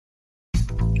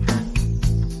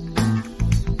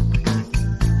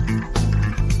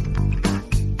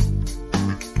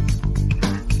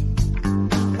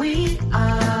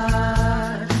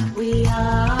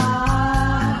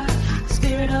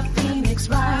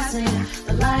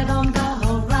the light on the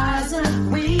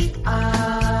horizon. We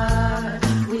are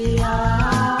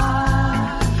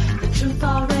the truth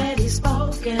already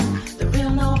spoken, the real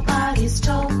nobody's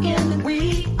token.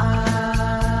 We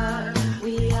are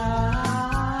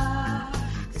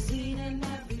the seed in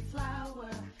every flower,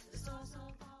 the source of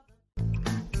all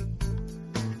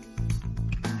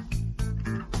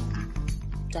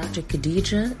the... Dr.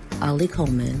 Khadija Ali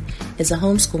Coleman is a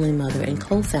homeschooling mother and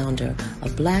co-founder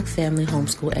of Black Family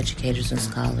Homeschool Educators and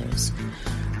Scholars.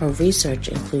 Her research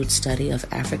includes study of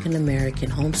African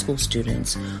American homeschool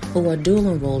students who are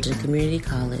dual enrolled in community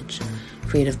college,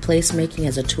 creative placemaking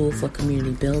as a tool for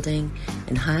community building,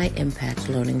 and high impact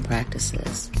learning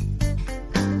practices.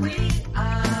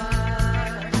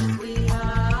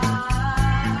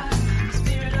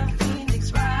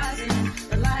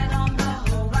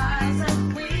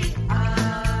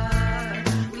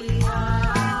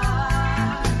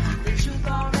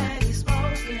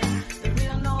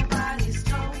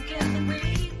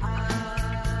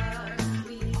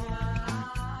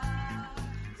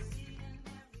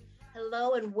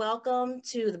 Hello and welcome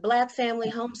to the Black Family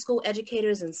Homeschool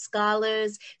Educators and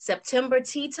Scholars September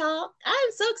Tea Talk.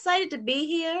 I'm so excited to be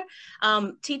here.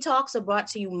 Tea Talks are brought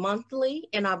to you monthly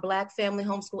in our Black Family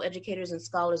Homeschool Educators and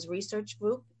Scholars resource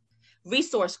group,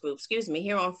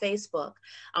 here on Facebook.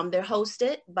 They're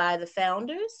hosted by the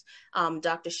founders,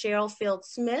 Dr. Cheryl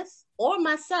Field-Smith or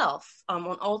myself on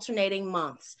alternating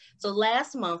months. So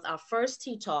last month, our first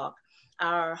Tea Talk,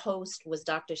 our host was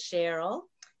Dr. Cheryl.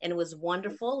 And it was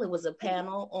wonderful. It was a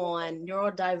panel on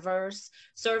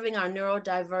serving our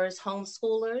neurodiverse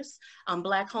homeschoolers,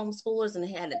 Black homeschoolers, and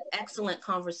had an excellent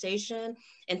conversation.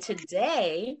 And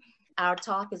today, our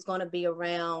talk is going to be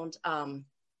around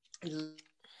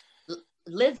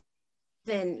living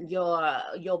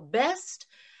your best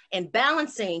and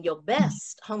balancing your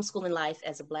best homeschooling life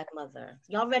as a Black mother.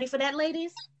 Y'all ready for that,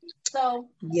 ladies? So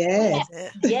yes.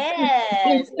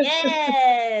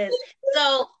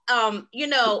 So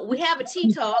we have a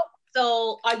tea talk.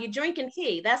 So are you drinking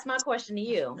tea? That's my question to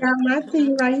you. Got my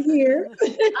tea right here.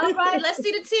 All right, let's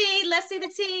see the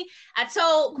tea. I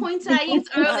told Queen Thais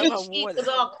earlier she was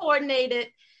all coordinated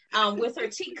with her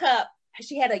teacup.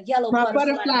 She had a yellow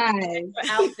butterfly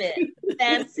outfit.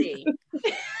 Fancy.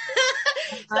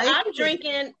 So I'm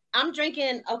drinking,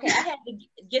 okay, I had to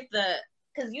get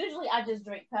because usually I just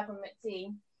drink peppermint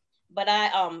tea, but I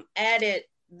added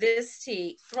this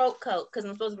tea, throat coat, because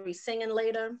I'm supposed to be singing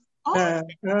later. No.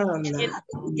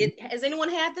 Has anyone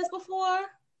had this before?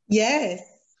 Yes.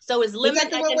 So it's lemon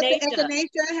echinacea.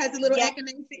 Echinacea has a little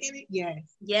echinacea in it? Yes.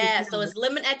 Yeah, so it's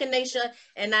lemon echinacea,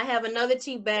 and I have another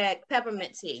tea bag,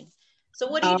 peppermint tea. So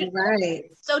what do you do? Right.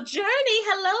 So Journey,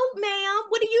 hello, ma'am.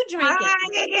 What are you drinking?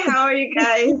 Hi, how are you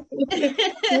guys?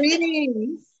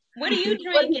 Greetings. What are you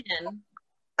drinking?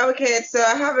 Okay, so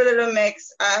I have a little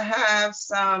mix. I have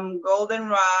some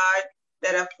goldenrod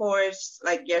that I foraged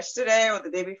like yesterday or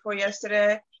the day before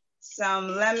yesterday,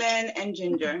 some lemon and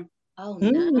ginger. Oh,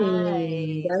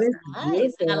 nice. That is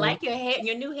nice. And I like your hair,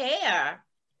 your new hair.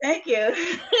 Thank you.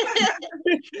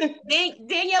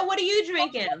 Danielle, what are you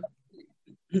drinking?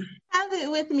 Have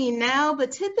it with me now, but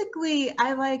typically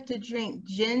I like to drink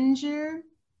ginger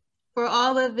for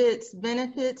all of its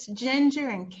benefits, ginger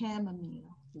and chamomile.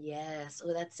 Yes,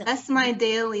 oh, that's my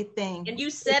daily thing. And you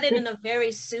said it in a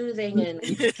very soothing and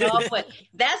soft way.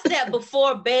 That's that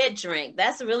before bed drink.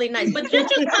 That's really nice. But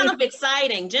ginger's kind of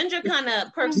exciting. Ginger kind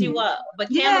of perks you up,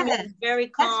 but chamomile is very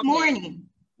calming. That's morning.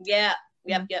 Yeah,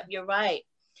 yep. You're right.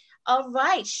 All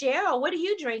right, Cheryl, what are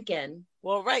you drinking?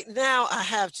 Well, right now I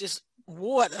have just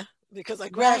water because I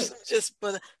grabbed some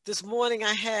but this morning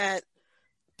I had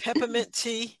peppermint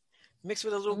tea mixed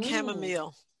with a little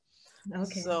chamomile.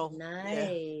 Okay. So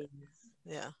nice.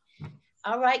 Yeah.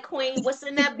 All right, Queen, what's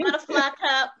in that butterfly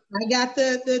cup? I got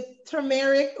the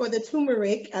turmeric or the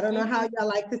turmeric. I don't know how y'all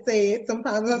like to say it.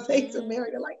 Sometimes I'll say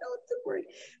turmeric. I'm like, oh, it's turmeric.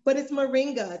 But it's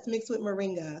moringa. It's mixed with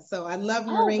moringa. So I love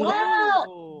moringa.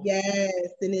 Wow. Yes.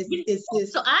 And it's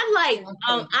just. So I like,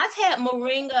 I've had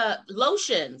moringa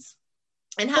lotions.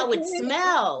 And how it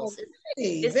smells.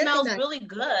 It smells really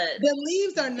good. The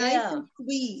leaves are nice and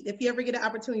sweet. If you ever get an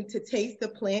opportunity to taste the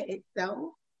plant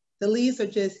itself, the leaves are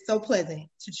just so pleasant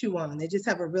to chew on. They just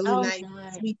have a really nice,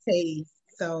 sweet taste.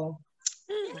 So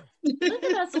look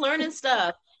at us learning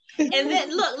stuff. And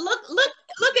then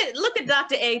look at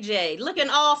Dr. AJ looking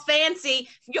all fancy.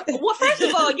 Well, first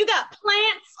of all, you got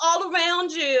plants all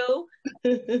around you.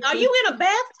 Are you in a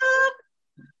bathtub?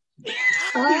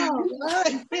 Oh,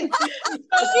 so she's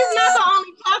not gonna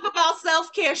only talk about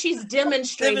self-care, she's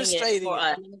demonstrating it for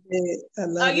us.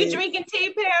 Are you drinking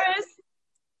tea, Paris?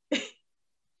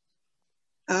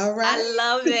 All right. I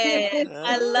love it.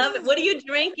 I love it. What are you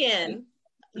drinking?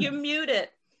 You're muted.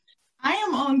 I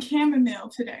am on chamomile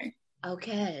today.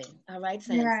 Okay. All right,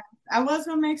 Sam. Yeah, I was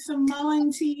gonna make some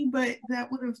mullein tea, but that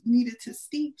would have needed to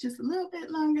steep just a little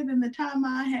bit longer than the time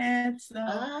I had. So.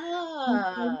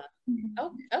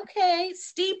 Oh, okay.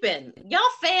 Steeping. Y'all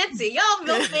fancy. Y'all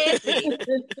real fancy.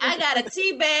 I got a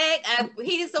tea bag. I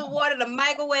heated some water in the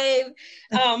microwave.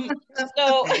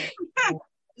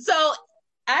 So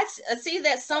I see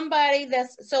that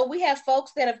so we have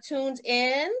folks that have tuned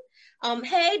in.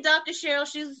 Hey, Dr. Cheryl,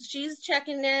 she's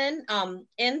checking in.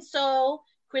 Enso,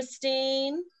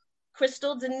 Christine,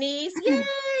 Crystal, Denise, yay!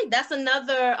 That's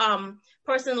another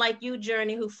person like you,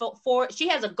 Journey, who she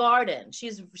has a garden.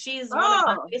 She's one of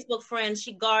my Facebook friends.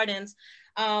 She gardens,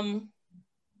 and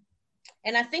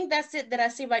I think that's it that I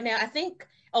see right now. I think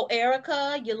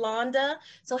Erica, Yolanda.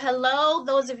 So hello,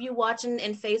 those of you watching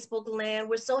in Facebook land.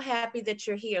 We're so happy that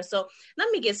you're here. So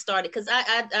let me get started because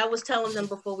I was telling them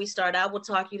before we start, I will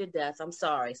talk you to death. I'm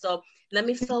sorry. So let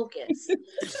me focus.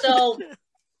 So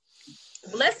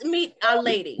let's meet our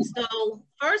ladies. So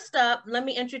first up, let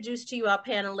me introduce to you our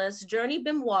panelists, Journey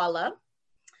Bimwala.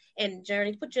 And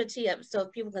Journey, put your tea up so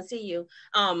people can see you,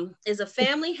 is a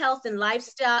family health and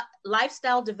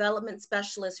lifestyle development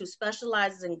specialist who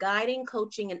specializes in guiding,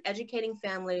 coaching, and educating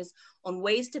families on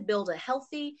ways to build a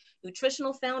healthy,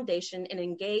 nutritional foundation and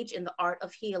engage in the art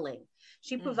of healing.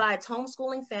 She provides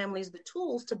homeschooling families the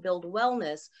tools to build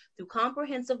wellness through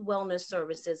comprehensive wellness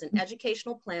services and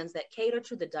educational plans that cater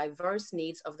to the diverse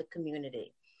needs of the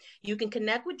community. You can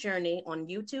connect with Journey on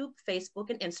YouTube,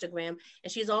 Facebook, and Instagram,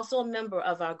 and she's also a member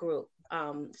of our group.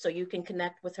 So you can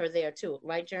connect with her there too,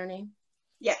 right, Journey?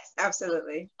 Yes,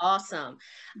 absolutely. Awesome.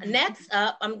 Next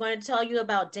up, I'm going to tell you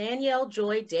about Danielle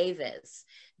Joy Davis.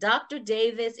 Dr.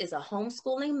 Davis is a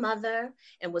homeschooling mother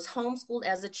and was homeschooled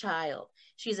as a child.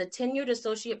 She's a tenured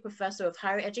associate professor of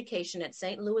higher education at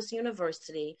St. Louis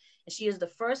University, and she is the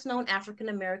first known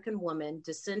African-American woman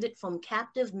descended from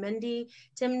captive Mende,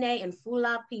 Temne, and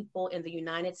Fula people in the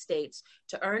United States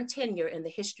to earn tenure in the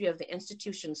history of the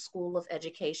institution's School of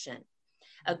Education.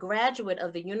 A graduate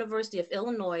of the University of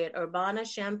Illinois at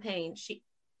Urbana-Champaign,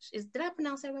 did I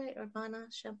pronounce that right?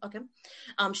 Okay.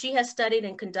 She has studied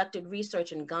and conducted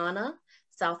research in Ghana,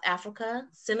 South Africa,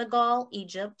 Senegal,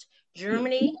 Egypt,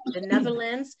 Germany, the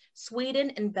Netherlands,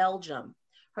 Sweden, and Belgium.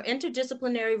 Her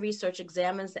interdisciplinary research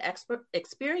examines the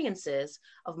experiences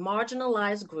of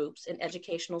marginalized groups in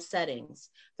educational settings,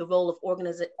 the role of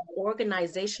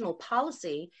organizational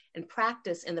policy and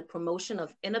practice in the promotion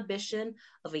of inhibition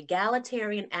of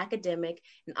egalitarian academic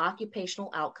and occupational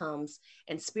outcomes,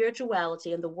 and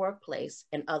spirituality in the workplace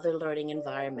and other learning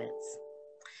environments.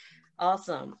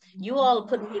 Awesome. You all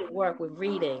put me to work with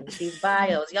reading these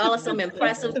bios. Y'all are some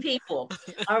impressive people.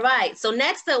 All right. So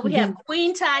next up, we have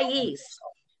Queen Thais.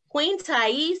 Queen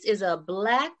Thais is a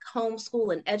Black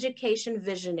homeschool and education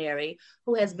visionary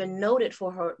who has been noted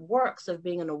for her works of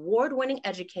being an award-winning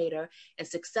educator and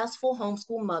successful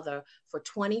homeschool mother for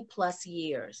 20 plus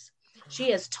years. She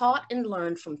has taught and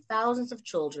learned from thousands of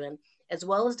children, as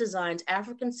well as designed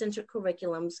African-centered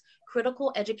curriculums,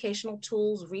 critical educational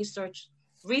tools,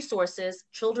 resources,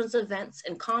 children's events,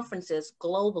 and conferences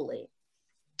globally.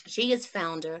 She is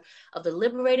founder of the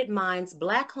Liberated Minds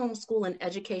Black Homeschool and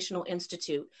Educational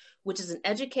Institute, which is an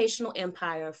educational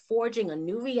empire forging a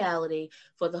new reality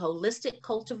for the holistic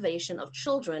cultivation of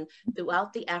children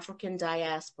throughout the African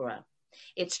diaspora.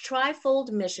 Its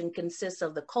trifold mission consists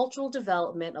of the cultural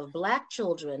development of Black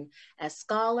children as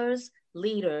scholars,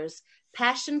 leaders,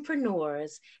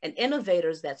 passionpreneurs, and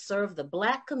innovators that serve the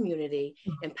Black community,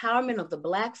 empowerment of the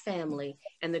Black family,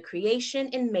 and the creation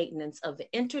and maintenance of the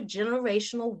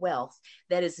intergenerational wealth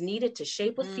that is needed to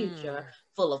shape a future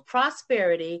full of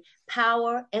prosperity,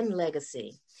 power, and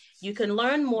legacy. You can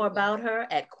learn more about her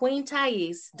at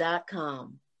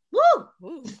queenthais.com. Woo!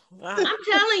 Ooh, wow. I'm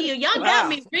telling you, y'all got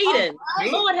me reading.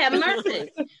 Lord have mercy.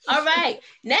 All right,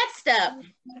 next up,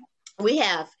 we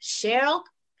have Cheryl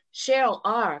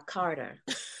R. Carter.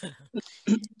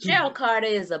 Cheryl Carter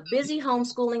is a busy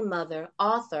homeschooling mother,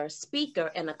 author,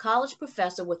 speaker, and a college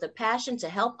professor with a passion to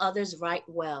help others write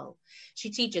well. She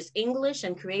teaches English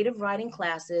and creative writing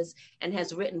classes and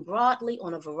has written broadly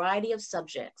on a variety of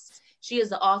subjects. She is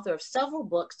the author of several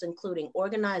books, including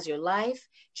Organize Your Life,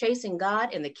 Chasing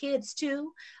God and the Kids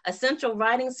Too, Essential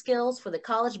Writing Skills for the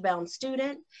College-Bound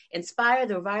Student, Inspire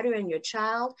the Writer in Your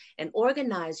Child, and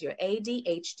Organize Your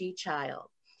ADHD Child.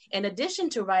 In addition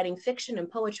to writing fiction and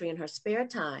poetry in her spare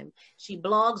time, she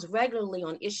blogs regularly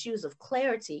on issues of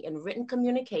clarity in written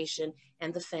communication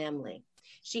and the family.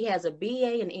 She has a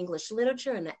BA in English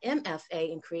Literature and an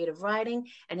MFA in Creative Writing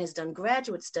and has done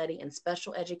graduate study in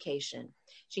special education.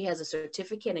 She has a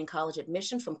certificate in college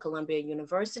admission from Columbia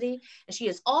University, and she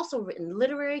has also written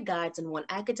literary guides and won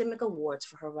academic awards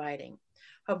for her writing.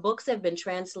 Her books have been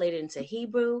translated into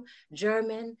Hebrew,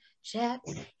 German, Czech,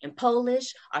 and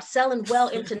Polish, are selling well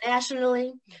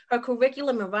internationally. Her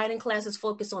curriculum and writing classes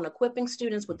focus on equipping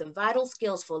students with the vital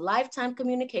skills for lifetime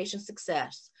communication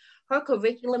success. Her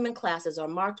curriculum and classes are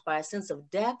marked by a sense of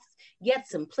depth, yet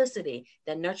simplicity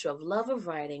that nurture a love of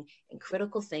writing and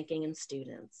critical thinking in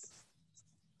students.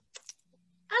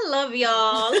 I love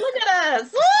y'all. Look at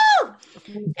us. Woo!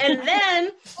 And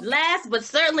then, last but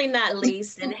certainly not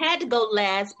least, and had to go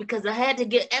last because I had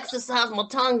to exercise my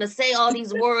tongue to say all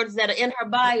these words that are in her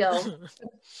bio.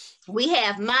 We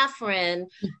have my friend,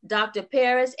 Dr.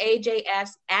 Paris A.J.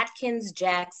 Atkins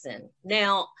Jackson.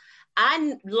 Now,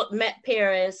 I met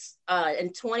Paris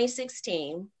in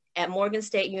 2016 at Morgan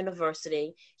State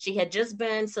University. She had just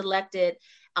been selected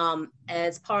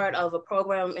as part of a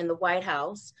program in the White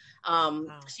House.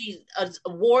 She's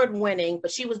award-winning, but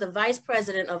she was the vice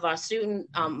president of our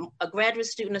a graduate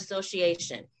student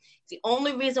association. The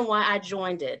only reason why I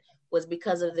joined it was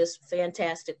because of this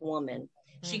fantastic woman.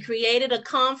 She created a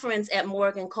conference at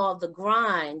Morgan called The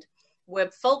Grind,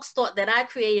 where folks thought that I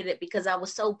created it because I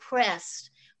was so pressed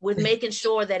with making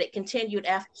sure that it continued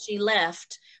after she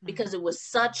left, because it was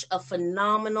such a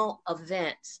phenomenal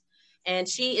event. And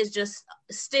she is just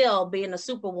still being a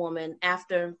superwoman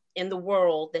in the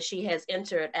world that she has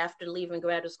entered after leaving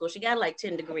graduate school. She got like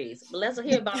 10 degrees, but let's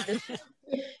hear about this.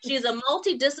 She's a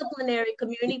multidisciplinary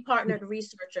community partnered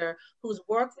researcher whose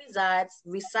work resides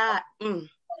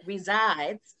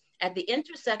at the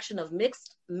intersection of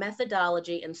mixed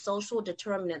methodology and social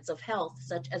determinants of health,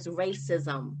 such as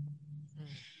racism.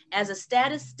 As a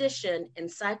statistician and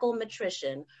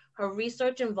psychometrician, her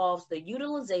research involves the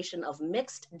utilization of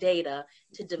mixed data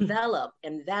to develop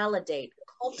and validate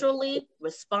culturally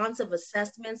responsive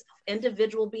assessments of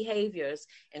individual behaviors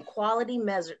and quality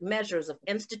measures of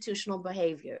institutional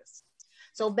behaviors.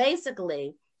 So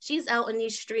basically, she's out in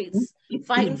these streets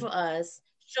fighting for us,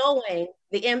 showing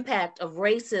the impact of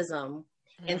racism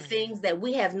and things that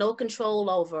we have no control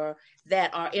over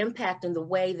that are impacting the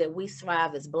way that we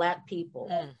thrive as Black people.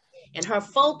 And her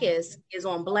focus is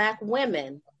on Black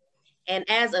women. And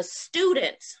as a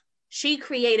student, she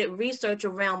created research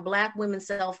around Black women's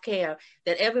self-care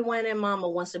that everyone and their mama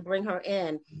wants to bring her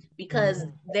in, because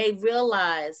they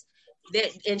realize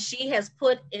that, and she has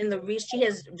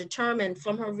determined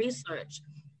from her research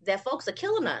that folks are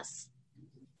killing us,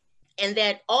 and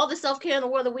that all the self-care in the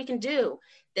world that we can do,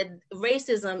 that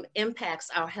racism impacts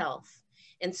our health.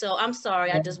 And so I'm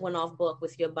sorry, I just went off book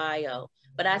with your bio,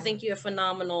 but I think you're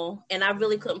phenomenal. And I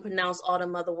really couldn't pronounce all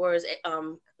them other words,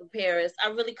 Paris. I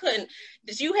really couldn't.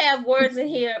 You have words in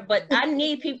here, but I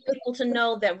need people to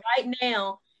know that right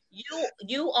now,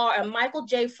 you are a Michael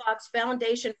J. Fox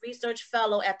Foundation Research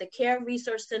Fellow at the Care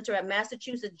Research Center at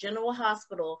Massachusetts General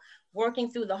Hospital, working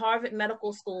through the Harvard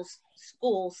Medical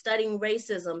School studying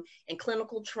racism in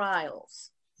clinical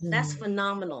trials. That's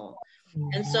phenomenal.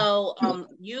 And so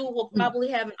you will probably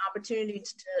have an opportunity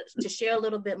to share a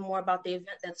little bit more about the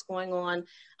event that's going on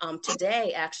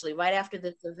today, actually, right after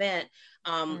this event,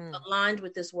 aligned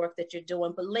with this work that you're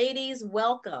doing. But ladies,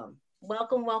 welcome.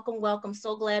 Welcome, welcome, welcome.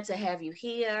 So glad to have you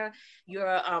here. You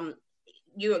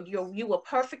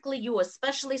were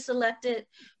especially selected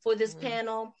for this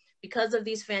panel because of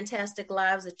these fantastic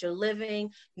lives that you're living,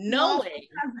 knowing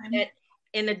that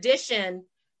in addition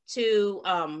to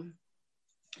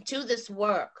this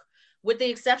work, with the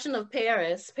exception of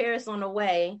Paris on the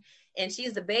way, and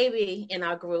she's the baby in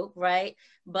our group, right?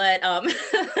 But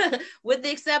with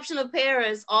the exception of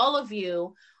Paris, all of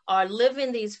you are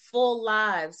living these full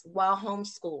lives while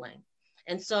homeschooling.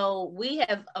 And so we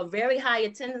have a very high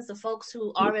attendance of folks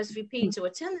who RSVP to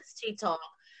attend this Tea Talk,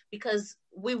 because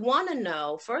we want to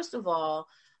know, first of all,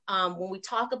 when we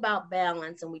talk about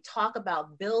balance and we talk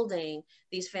about building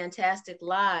these fantastic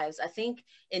lives, I think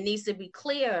it needs to be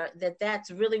clear that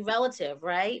that's really relative,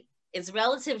 right? It's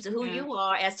relative to who you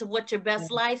are as to what your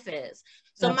best life is.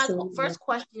 So Absolutely. My first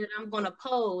question that I'm going to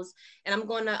pose, and I'm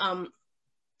going to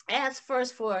ask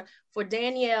first for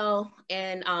Danielle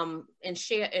and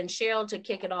Cheryl to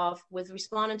kick it off with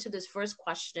responding to this first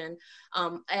question,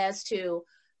 as to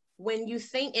when you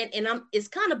think, and it's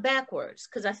kind of backwards,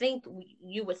 because I think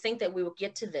you would think that we would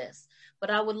get to this,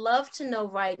 but I would love to know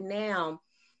right now,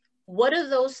 what are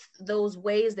those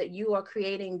ways that you are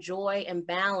creating joy and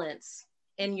balance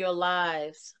in your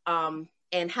lives,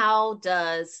 and how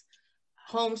does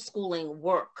homeschooling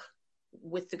work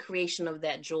with the creation of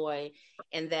that joy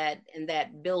and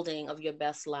that building of your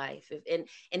best life. And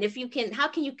if you can, how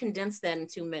can you condense that in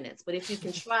 2 minutes? But if you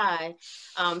can try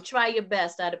your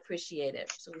best, I'd appreciate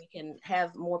it, so we can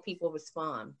have more people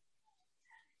respond.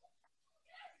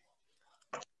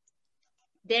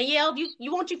 Danielle,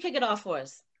 you won't you kick it off for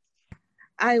us?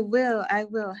 I will.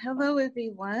 Hello,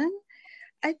 everyone.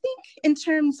 I think in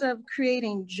terms of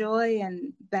creating joy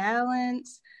and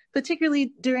balance,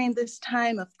 particularly during this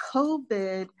time of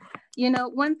COVID,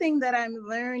 one thing that I'm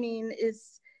learning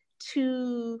is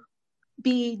to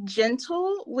be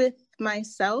gentle with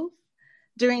myself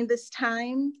during this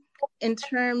time in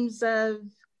terms of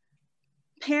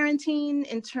parenting,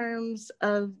 in terms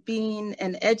of being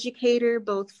an educator,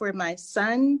 both for my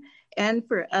son and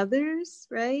for others,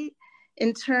 right?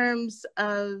 In terms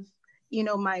of,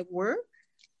 my work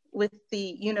with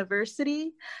the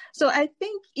university. So I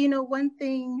think, one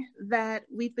thing that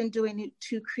we've been doing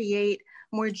to create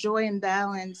more joy and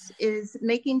balance is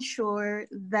making sure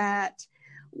that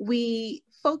we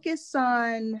focus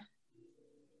on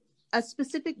a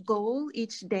specific goal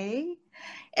each day.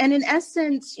 And in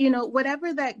essence,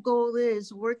 whatever that goal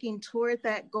is, working toward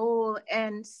that goal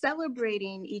and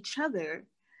celebrating each other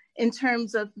in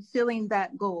terms of fulfilling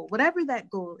that goal, whatever that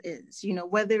goal is,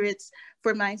 whether it's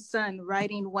for my son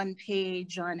writing 1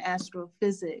 page on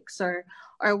astrophysics, or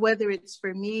whether it's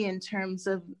for me in terms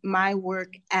of my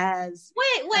work as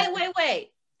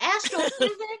wait,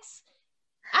 astrophysics.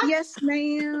 Yes,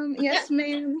 ma'am. Yes,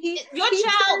 ma'am. Isn't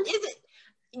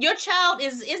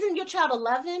your child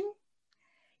 11?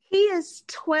 He is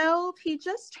 12. He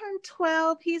just turned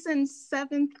 12. He's in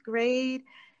 7th grade.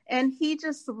 And he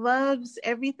just loves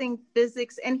everything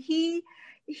physics. And he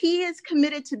is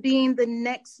committed to being the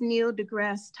next Neil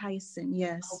deGrasse Tyson.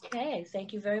 Yes. Okay.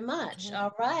 Thank you very much.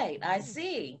 All right. I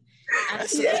see.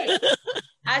 Yeah.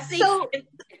 I see. So,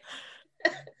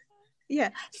 yeah.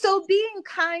 So being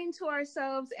kind to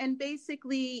ourselves and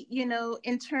basically,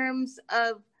 in terms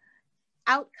of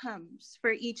outcomes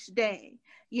for each day,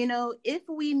 if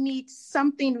we meet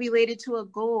something related to a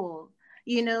goal,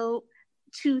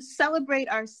 to celebrate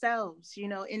ourselves,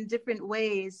 in different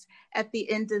ways at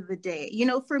the end of the day.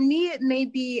 For me, it may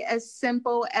be as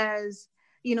simple as,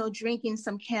 drinking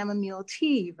some chamomile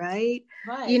tea, right?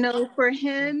 Right. For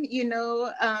him,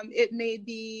 it may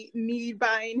be me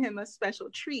buying him a special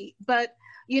treat, but,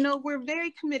 we're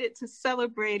very committed to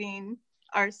celebrating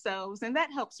ourselves, and that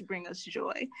helps bring us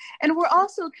joy. And we're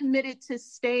also committed to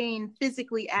staying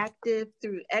physically active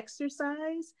through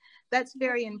exercise. That's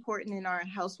very important in our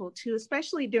household too,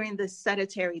 especially during this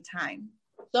sedentary time.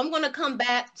 So I'm going to come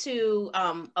back to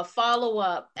a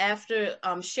follow-up after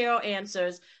Cheryl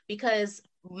answers, because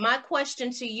my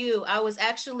question to you, I was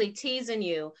actually teasing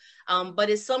you, but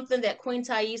it's something that Queen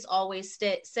Thais always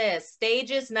says,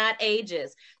 stages, not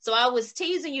ages. So I was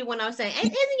teasing you when I was saying,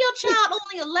 isn't your child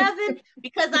only 11?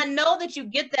 Because I know that you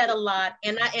get that a lot.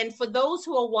 And for those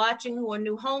who are watching who are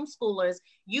new homeschoolers,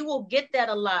 you will get that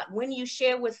a lot when you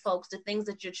share with folks the things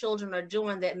that your children are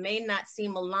doing that may not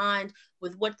seem aligned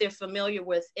with what they're familiar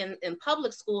with in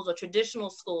public schools or traditional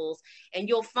schools. And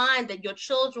you'll find that your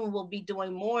children will be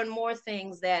doing more and more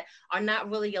things that are not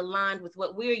really aligned with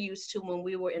what we're used to when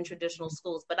we were in traditional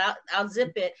schools. But I'll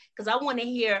zip it, because I want to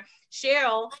hear,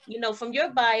 Cheryl, from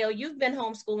your bio, you've been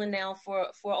homeschooling now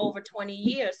for over 20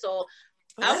 years. So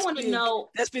well, I want to know.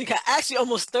 That's because actually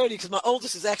almost 30, because my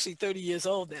oldest is actually 30 years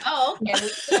old now. Oh, okay.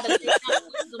 We gotta take that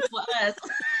wisdom for us.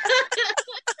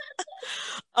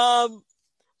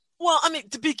 Well, I mean,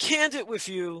 to be candid with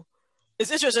you, it's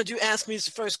interesting that you asked me this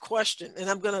first question, and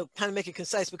I'm going to kind of make it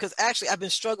concise, because actually I've been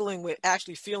struggling with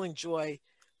actually feeling joy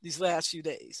these last few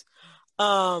days.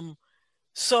 So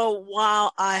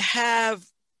while I have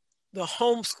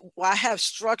I have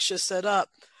structure set up,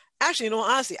 actually,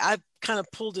 honestly, I've kind of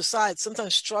pulled aside.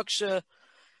 Sometimes structure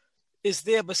is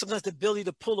there, but sometimes the ability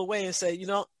to pull away and say,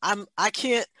 I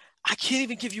can't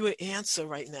even give you an answer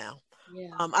right now. Yeah.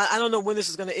 I don't know when this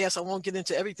is going to air, so I won't get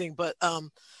into everything, but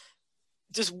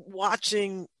just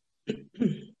watching,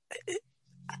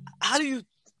 how do you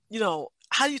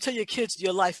tell your kids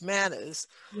your life matters?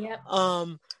 Yeah.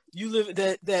 You live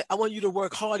that I want you to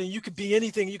work hard, and you could be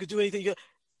anything, you could do anything.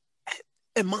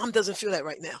 And mom doesn't feel that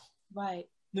right now. Right.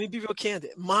 Let me be real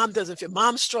candid.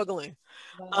 Mom's struggling.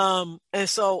 Right. And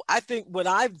so I think what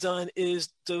I've done is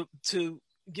to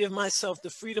give myself the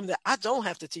freedom that I don't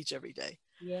have to teach every day.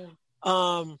 Yeah.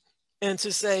 And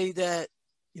to say that,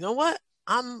 you know what,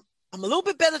 I'm a little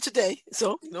bit better today.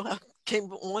 So, I came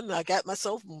on, I got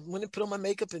myself, went and put on my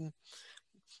makeup and,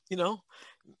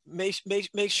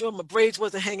 make sure my braids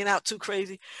wasn't hanging out too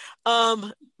crazy.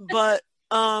 But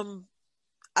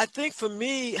I think for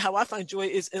me, how I find joy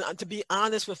is, and to be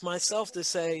honest with myself, to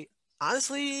say,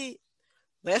 honestly,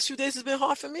 last few days has been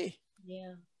hard for me.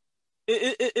 Yeah.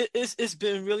 It's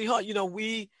been really hard. You know,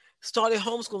 we started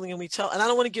homeschooling and and I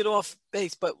don't want to get off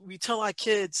base, but we tell our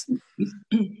kids,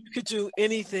 you could do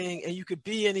anything and you could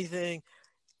be anything.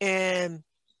 And,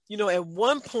 you know, at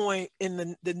one point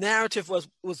in the narrative was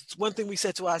one thing we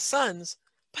said to our sons,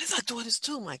 but it's our daughters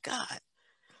too, my God.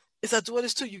 It's our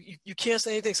daughters too. You can't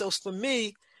say anything. So for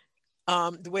me,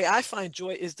 the way I find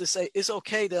joy is to say, it's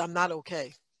okay that I'm not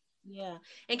okay. Yeah.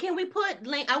 And can we put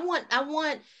link? I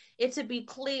want it to be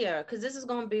clear, because this is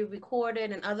going to be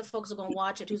recorded and other folks are going to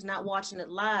watch it who's not watching it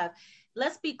live.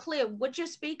 Let's be clear. What you're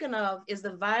speaking of is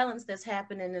the violence that's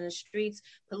happening in the streets,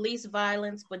 police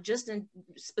violence, but just in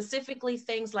specifically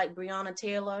things like Breonna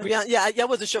Taylor. Yeah, I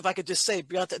wasn't sure if I could just say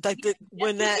Breonna,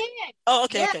 when that. Can. Oh,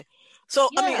 okay, Yeah. okay. So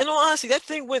Yeah. I mean, in all honesty, that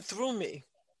thing went through me.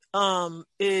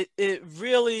 It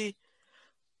really.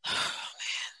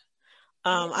 Oh,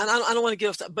 man. I don't want to get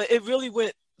off, but it really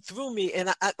went through me,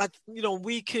 and I you know,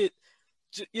 we could,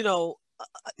 you know,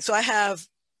 so I have,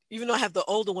 even though I have the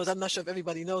older ones, I'm not sure if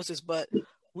everybody knows this, but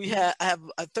I have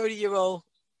a 30-year-old,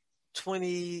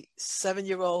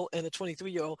 27-year-old, and a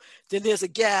 23-year-old. Then there's a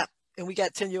gap, and we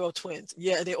got 10-year-old twins.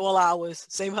 Yeah, they're all ours,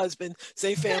 same husband,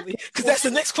 same family. Because that's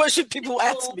the next question people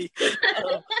ask me.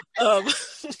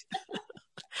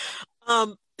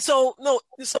 So no,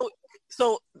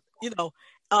 so you know,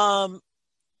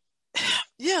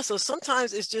 yeah. So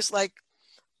sometimes it's just like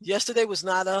yesterday was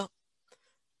not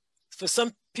for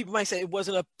some people might say it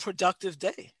wasn't a productive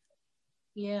day.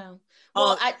 Yeah.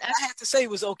 Well, I had to say it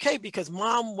was okay because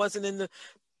mom wasn't in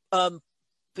the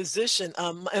position.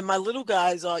 And my little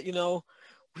guys are, you know,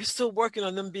 we're still working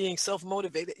on them being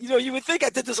self-motivated. You know, you would think I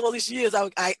did this all these years.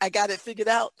 I got it figured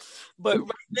out. But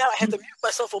right now I had to mute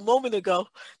myself a moment ago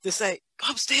to say,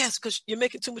 go upstairs because you're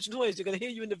making too much noise. They're going to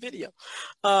hear you in the video.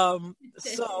 But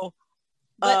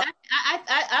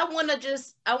I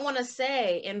want to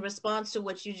say in response to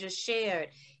what you just shared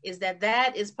is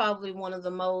that is probably one of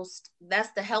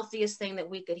that's the healthiest thing that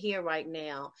we could hear right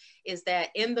now, is that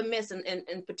in the midst,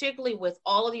 and particularly with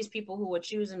all of these people who are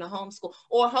choosing to homeschool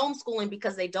or homeschooling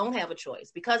because they don't have a choice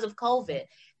because of COVID,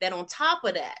 that on top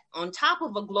of that, on top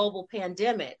of a global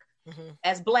pandemic,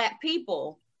 as Black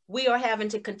people, we are having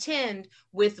to contend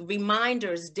with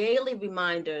daily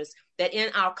reminders that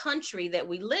in our country that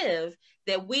we live,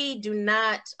 that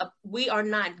we are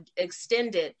not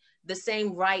extended the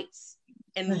same rights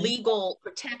and legal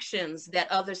protections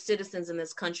that other citizens in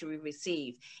this country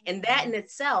receive. And that in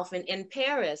itself, and in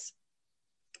Paris,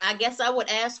 I guess I would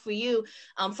ask for you,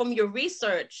 from your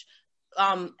research,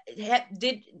 have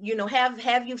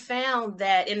you found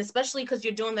that, and especially because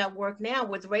you're doing that work now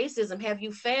with racism, have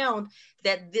you found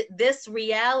that this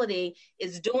reality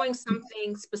is doing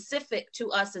something specific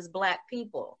to us as Black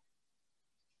people?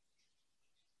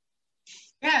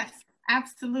 Yes,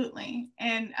 absolutely.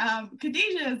 And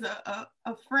Khadijah is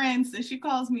a friend, so she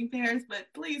calls me Paris, but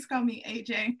please call me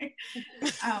AJ.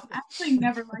 I actually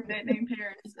never liked that name,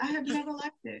 Paris. I have never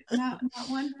liked it. Not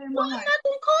one day in my life. I'm not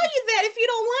gonna call you that if you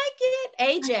don't like it,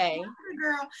 AJ.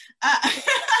 Girl.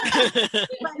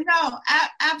 But no,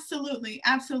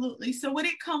 absolutely. So what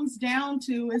it comes down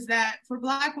to is that for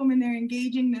Black women, they're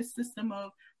engaging this system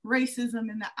of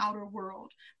racism in the outer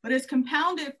world, but it's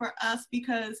compounded for us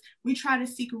because we try to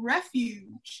seek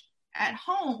refuge at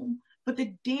home, but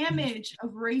the damage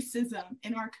of racism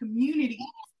in our community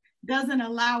doesn't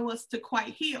allow us to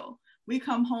quite heal. We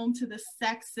come home to the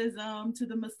sexism, to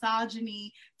the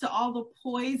misogyny, to all the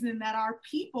poison that our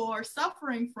people are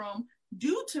suffering from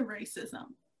due to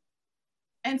racism.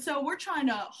 And so we're trying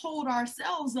to hold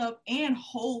ourselves up and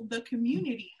hold the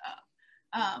community up.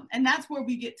 And that's where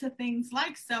we get to things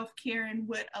like self-care and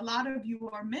what a lot of you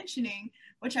are mentioning,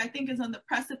 which I think is on the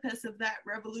precipice of that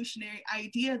revolutionary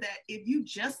idea that if you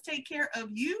just take care of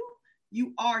you,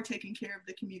 you are taking care of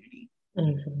the community.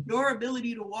 Mm-hmm. Your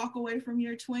ability to walk away from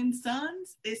your twin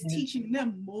sons is teaching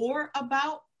them more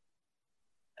about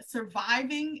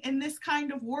surviving in this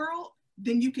kind of world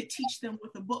than you could teach them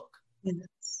with a book.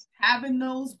 Yes. Having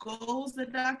those goals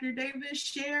that Dr. Davis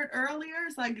shared earlier,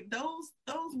 it's like those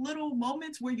little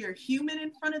moments where you're human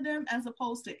in front of them as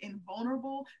opposed to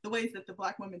invulnerable, the ways that the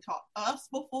Black women taught us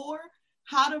before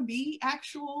how to be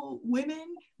actual women,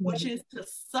 which is to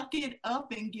suck it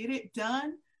up and get it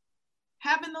done.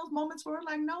 Having those moments where we're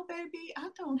like, no, baby, I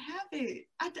don't have it.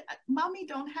 Mommy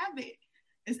don't have it,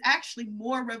 is actually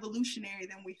more revolutionary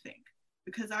than we think,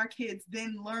 because our kids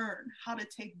then learn how to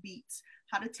take beats,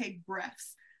 how to take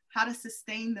breaths, how to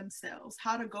sustain themselves,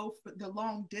 how to go for the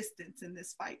long distance in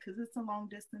this fight, because it's a long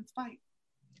distance fight.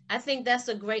 I think that's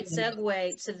a great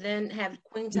segue to then have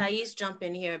Queen Thais jump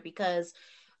in here, because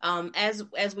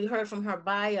as we heard from her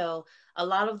bio, a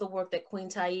lot of the work that Queen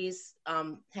Thais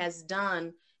has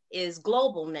done is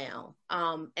global now,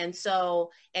 and so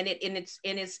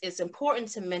it's important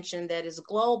to mention that it's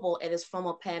global and it's from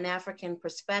a Pan-African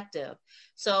perspective.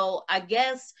 So I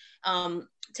guess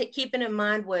keeping in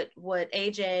mind what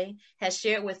AJ has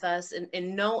shared with us, and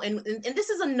this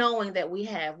is a knowing that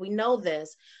we know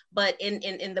this, but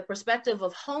in the perspective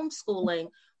of homeschooling,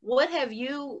 what have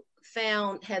you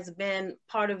found has been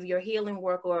part of your healing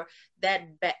work, or that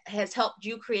has helped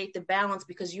you create the balance,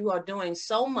 because you are doing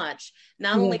so much,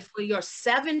 not only for your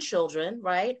 7 children,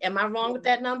 right? Am I wrong with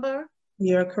that number?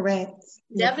 You're correct.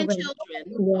 7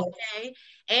 children, okay?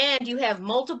 And you have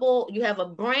a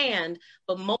brand,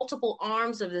 but multiple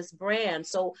arms of this brand.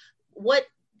 So what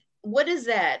is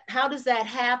that? How does that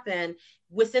happen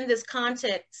within this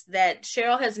context that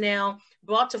Cheryl has now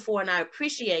brought to fore? And I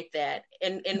appreciate that.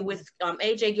 And with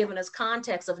AJ giving us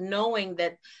context of knowing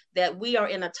that we are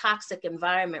in a toxic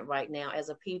environment right now as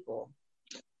a people.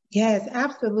 Yes,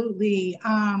 absolutely.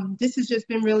 This has just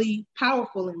been really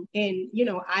powerful and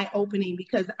eye-opening,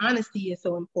 because honesty is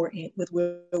so important with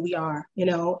where we are,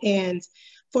 and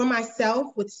for myself,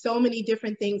 with so many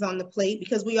different things on the plate,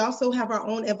 because we also have our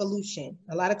own evolution.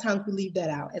 A lot of times we leave that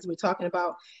out as we're talking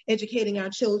about educating our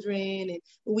children, and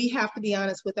we have to be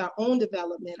honest with our own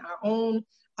development, our own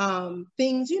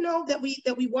things,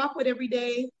 that we walk with every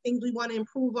day, things we want to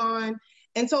improve on.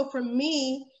 And so for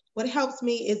me, what helps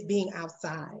me is being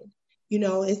outside.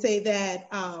 They say that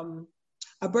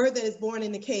a bird that is born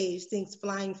in a cage thinks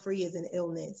flying free is an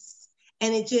illness.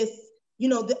 And it just,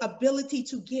 the ability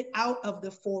to get out of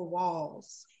the 4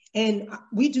 walls. And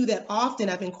we do that often.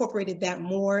 I've incorporated that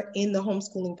more in the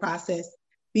homeschooling process,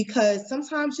 because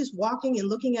sometimes just walking and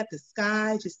looking at the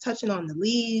sky, just touching on the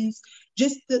leaves,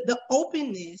 just the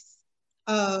openness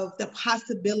of the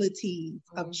possibilities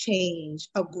of change,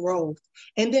 of growth,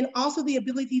 and then also the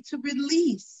ability to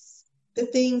release the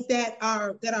things that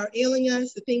are ailing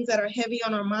us, the things that are heavy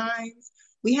on our minds.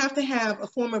 We have to have a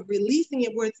form of releasing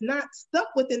it where it's not stuck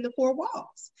within the 4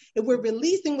 walls. If we're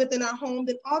releasing within our home,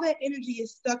 then all that energy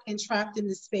is stuck and trapped in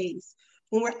the space.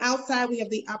 When we're outside, we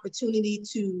have the opportunity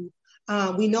to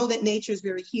we know that nature is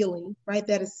very healing, right?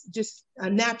 That is just a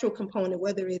natural component,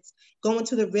 whether it's going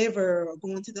to the river or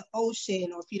going to the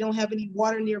ocean, or if you don't have any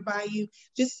water nearby you,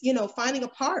 just, finding a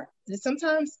park. And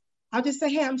sometimes I'll just say,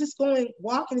 hey, I'm just going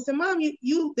walking. And say, Mom,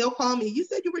 they'll call me. You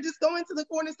said you were just going to the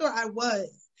corner store. I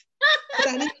was, but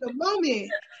I needed a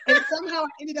moment. And somehow I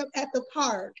ended up at the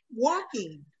park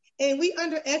walking. And we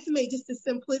underestimate just the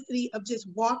simplicity of just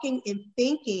walking and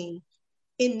thinking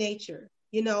in nature.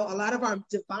 A lot of our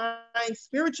divine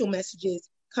spiritual messages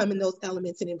come in those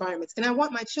elements and environments. And I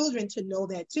want my children to know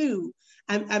that too.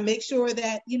 I make sure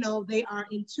that, they are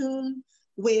in tune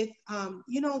with,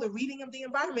 the reading of the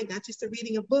environment, not just the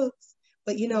reading of books,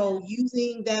 but,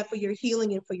 using that for your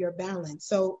healing and for your balance.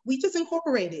 So we just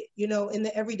incorporate it, in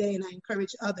the everyday, and I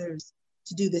encourage others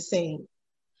to do the same.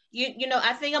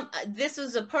 I think this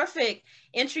is a perfect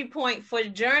entry point for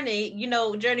Journey.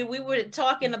 Journey, we were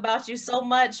talking about you so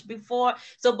much before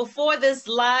this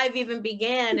live even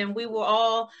began, and we were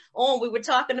all on, we were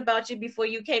talking about you before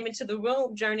you came into the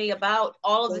room, Journey, about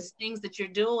all of the things that you're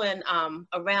doing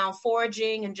around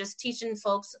foraging and just teaching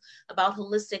folks about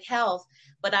holistic health.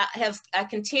 But I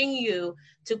continue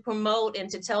to promote and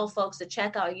to tell folks to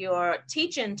check out your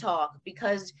teaching talk,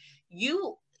 because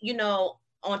you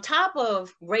on top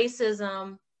of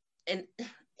racism, and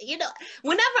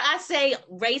whenever I say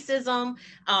racism,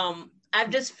 I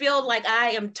just feel like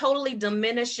I am totally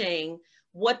diminishing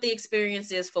what the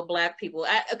experience is for Black people,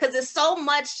 because it's so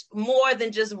much more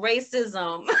than just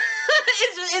racism.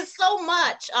 it's so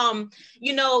much,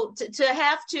 to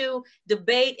have to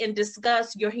debate and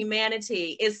discuss your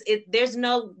humanity. There's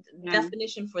no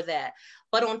definition for that.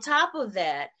 But on top of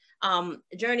that,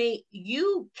 Journey,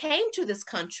 you came to this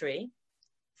country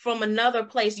from another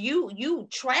place. You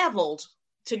traveled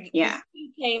to,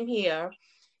 you came here,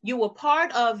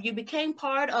 you became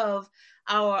part of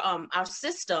our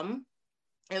system,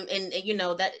 and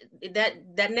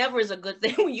that never is a good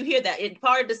thing when you hear that. It's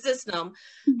part of the system,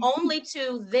 only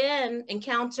to then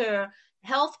encounter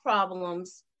health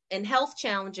problems and health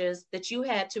challenges that you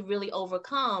had to really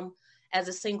overcome as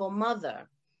a single mother.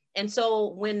 And so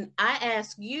when I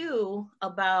ask you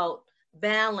about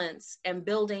balance and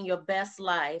building your best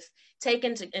life, take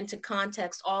into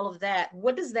context all of that,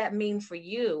 what does that mean for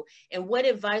you? And what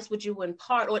advice would you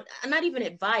impart, or not even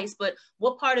advice, but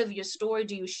what part of your story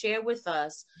do you share with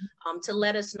us to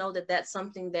let us know that that's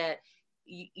something that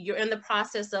you're in the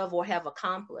process of or have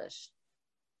accomplished?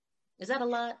 Is that a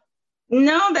lot?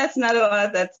 No, that's not a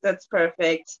lot. That's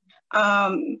perfect.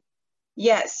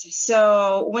 Yes.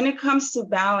 So when it comes to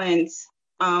balance,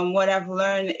 what I've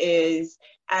learned is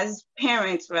as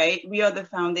parents, right, we are the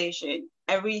foundation.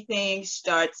 Everything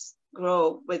starts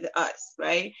grow with us,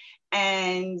 right?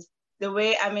 And the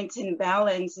way I maintain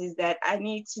balance is that I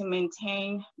need to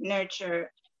maintain,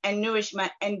 nurture, and nourish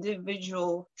my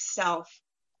individual self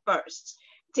first,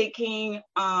 taking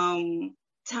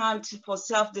time for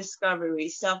self-discovery,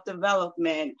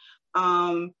 self-development,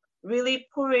 really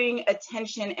pouring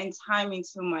attention and time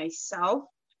into myself,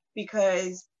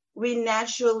 because we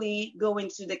naturally go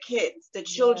into the kids, the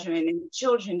children, and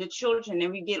the children,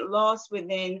 and we get lost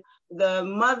within the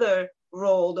mother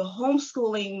role, the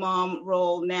homeschooling mom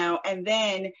role now, and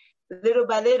then little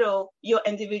by little, your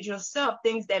individual self,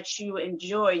 things that you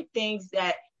enjoy, things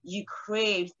that you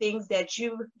crave, things that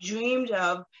you dreamed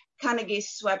of, kind of get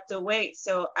swept away.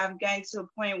 So I've gotten to a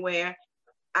point where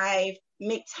I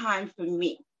make time for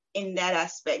me in that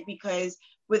aspect, because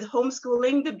with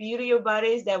homeschooling, the beauty about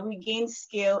it is that we gain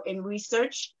skill in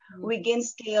research. We gain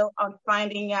skill on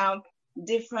finding out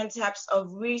different types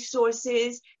of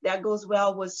resources that goes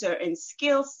well with certain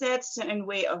skill sets, certain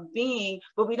way of being,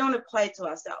 but we don't apply it to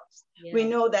ourselves. We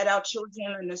know that our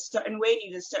children in a certain way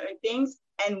need a certain things,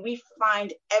 and we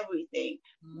find everything.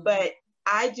 But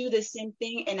I do the same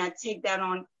thing, and I take that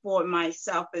on for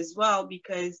myself as well,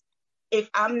 because if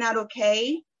I'm not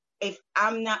okay, if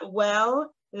I'm not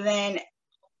well, then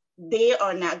they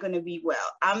are not going to be well.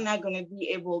 I'm not going to be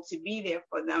able to be there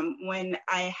for them. When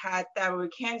I had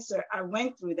thyroid cancer, I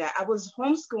went through that. I was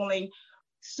homeschooling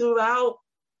throughout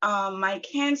my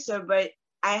cancer, but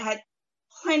I had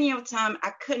plenty of time.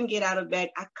 I couldn't get out of bed.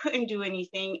 I couldn't do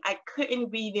anything. I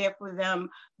couldn't be there for them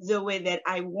the way that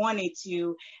I wanted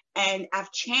to. And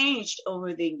I've changed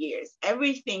over the years.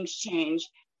 Everything's changed,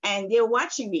 and they're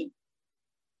watching me.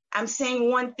 I'm saying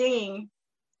one thing,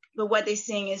 but what they're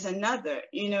saying is another,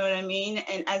 you know what I mean?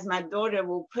 And as my daughter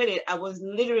will put it, I was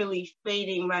literally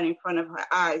fading right in front of her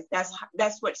eyes.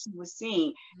 That's what she was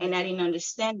seeing. And I didn't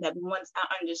understand that. But once I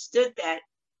understood that,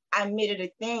 I made it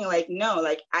a thing, like, no,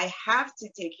 like, I have to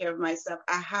take care of myself.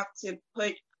 I have to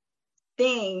put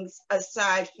things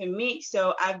aside for me.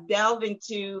 So I've delved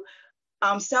into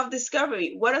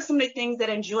self-discovery. What are some of the things that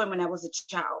I enjoyed when I was a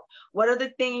child? What are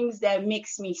the things that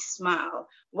makes me smile?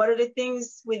 What are the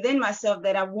things within myself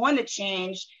that I want to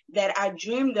change, that I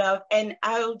dreamed of? And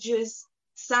I'll just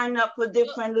sign up for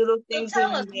different little things. So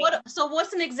tell us,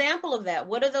 what's an example of that?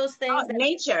 What are those things?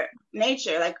 Nature.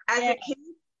 Like, as a kid,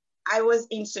 I was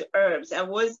into herbs. I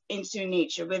was into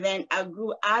nature, but then I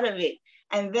grew out of it.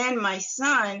 And then my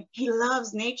son, he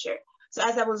loves nature. So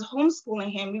as I was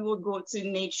homeschooling him, we would go to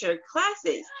nature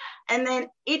classes. And then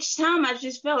each time I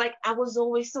just felt like I was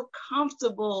always so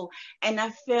comfortable, and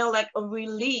I felt like a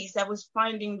release. I was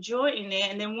finding joy in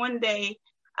it. And then one day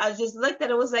I just looked at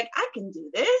it, was like, I can do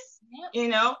this, you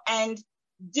know, and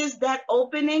just that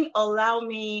opening allowed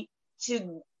me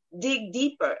to dig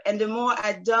deeper. And the more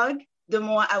I dug, the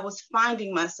more I was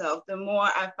finding myself, the more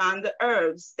I found the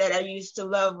herbs that I used to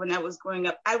love when I was growing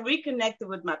up. I reconnected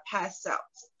with my past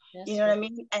selves. You know what I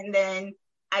mean? And then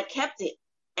I kept it,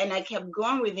 and I kept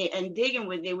going with it and digging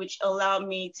with it, which allowed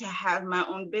me to have my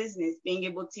own business, being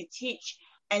able to teach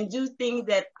and do things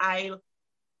that I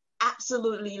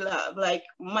absolutely love. Like,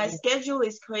 my schedule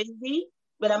is crazy,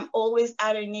 but I'm always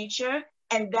out in nature,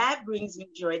 and that brings me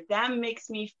joy. That makes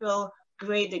me feel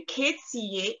great. The kids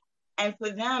see it, and for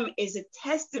them is a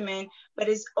testament, but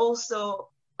it's also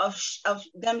of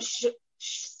them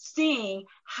seeing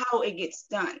how it gets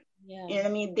done. You know what I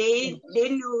mean? They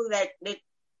know that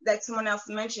like someone else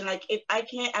mentioned, like, if I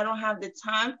don't have the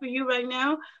time for you right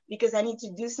now because I need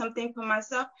to do something for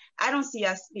myself, I don't see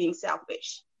us being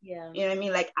selfish. You know what I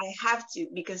mean? Like, I have to,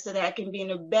 because so that I can be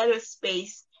in a better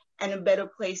space and a better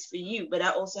place for you. But I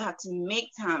also have to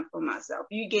make time for myself.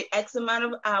 You get X amount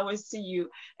of hours to you,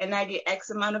 and I get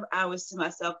X amount of hours to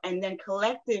myself. And then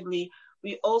collectively,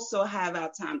 we also have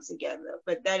our time together.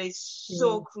 But that is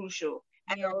so crucial.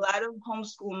 And a lot of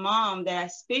homeschool moms that I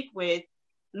speak with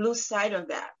lose sight of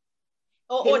that.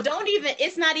 Or don't even,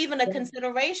 it's not even a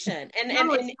consideration.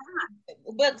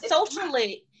 But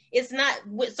socially, it's not.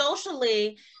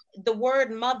 Socially, the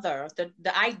word mother,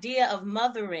 the idea of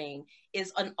mothering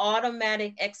is an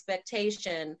automatic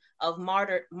expectation of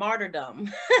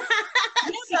martyrdom.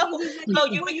 So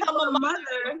you become a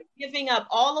mother, giving up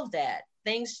all of that.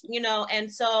 Things, you know,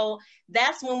 and so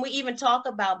that's when we even talk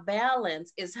about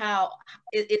balance, is how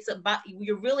it's about,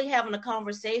 you're really having a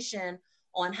conversation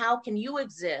on how can you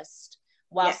exist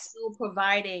while Yes. still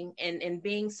providing and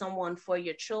being someone for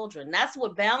your children. That's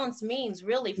what balance means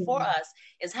really for us,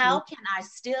 is how can I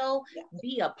still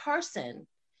be a person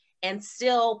and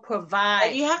still But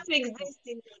provide? you have to exist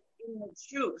in your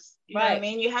truth. You know what I Right.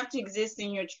 mean? You have to exist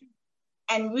in your truth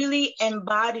and really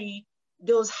embody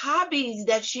those hobbies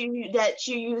that you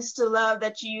used to love,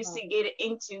 that you used to get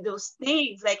into, those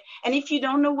things. Like, and if you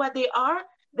don't know what they are,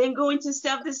 then go into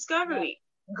self-discovery.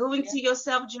 Go into your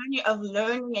self journey of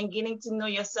learning and getting to know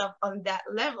yourself on that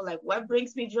level. Like, what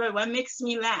brings me joy? What makes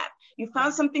me laugh? You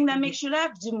found something that makes you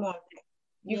laugh, do more of that.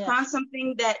 You Yeah. found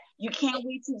something that you can't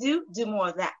wait to do more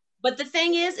of that. But the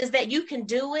thing is that you can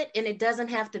do it and it doesn't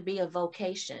have to be a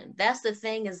vocation. That's the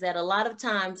thing, is that a lot of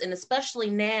times, and especially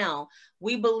now,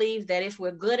 we believe that if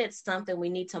we're good at something, we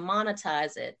need to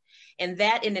monetize it. And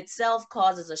that in itself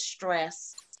causes a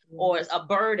stress or a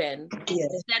burden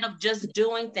instead of just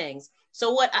doing things.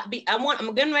 So what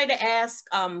I'm getting ready to ask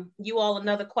you all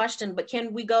another question, but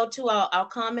can we go to our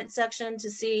comment section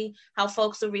to see how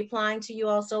folks are replying to you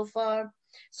all so far?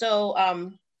 So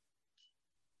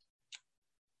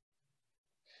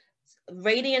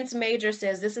Radiance Major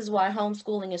says, this is why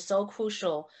homeschooling is so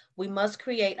crucial. We must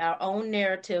create our own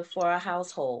narrative for our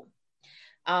household.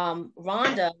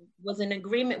 Rhonda was in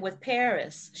agreement with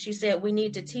Paris. She said, we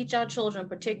need to teach our children,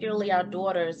 particularly our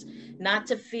daughters, not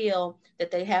to feel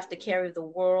that they have to carry the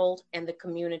world and the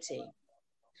community.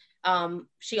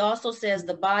 She also says,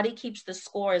 The Body Keeps the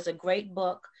Score is a great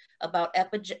book about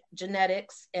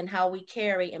epigenetics and how we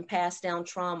carry and pass down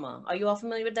trauma. Are you all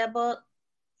familiar with that book?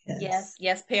 Yes.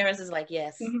 Paris is like,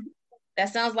 yes.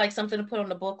 That sounds like something to put on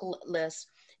the book list.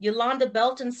 Yolanda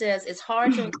Belton says, it's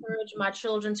hard to encourage my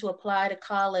children to apply to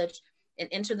college and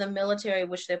enter the military,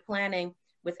 which they're planning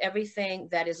with everything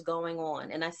that is going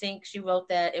on. And I think she wrote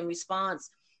that in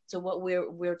response to what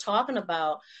we're talking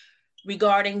about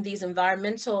regarding these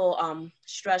environmental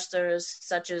stressors,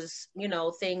 such as,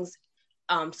 things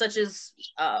such as,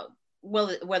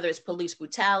 whether it's police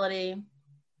brutality,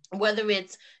 whether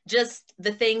it's just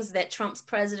the things that Trump's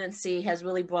presidency has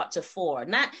really brought to fore.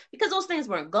 Not because those things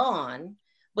weren't gone,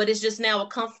 but it's just now a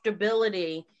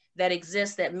comfortability that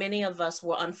exists that many of us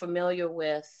were unfamiliar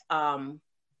with.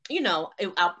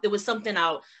 It was something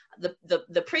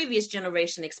the previous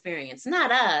generation experienced,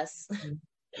 not us.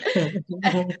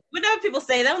 Whenever people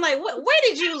say that, I'm like, where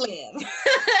did you live?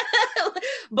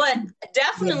 But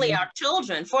definitely our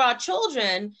children,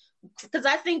 because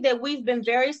I think that we've been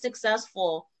very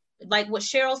successful, like what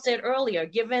Cheryl said earlier,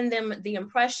 giving them the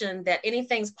impression that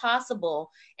anything's possible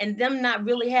and them not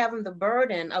really having the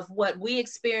burden of what we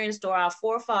experienced or our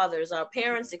forefathers, our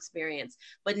parents experienced.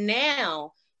 But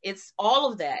now it's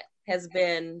all of that has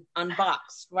been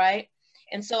unboxed, right?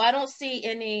 And so I don't see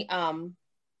any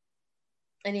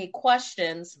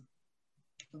questions,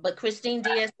 but Christine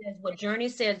Diaz says, what Journey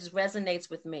says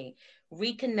resonates with me.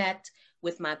 Reconnect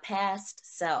with my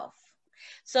past self.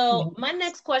 So my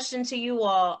next question to you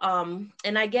all,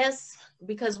 and I guess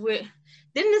because didn't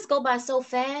this go by so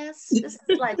fast? This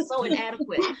is like so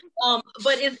inadequate.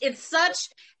 But it's such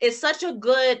a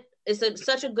good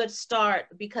start,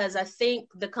 because I think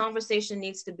the conversation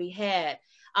needs to be had.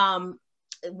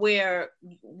 Where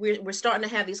we're starting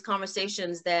to have these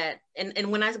conversations that,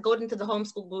 and when I go into the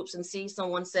homeschool groups and see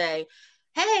someone say,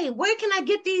 hey, where can I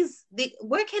get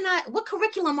what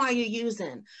curriculum are you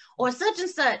using? Or such and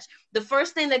such. The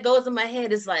first thing that goes in my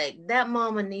head is like, that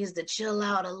mama needs to chill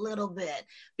out a little bit,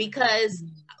 because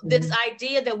this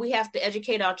idea that we have to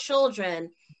educate our children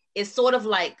is sort of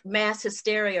like mass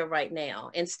hysteria right now,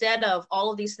 instead of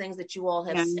all of these things that you all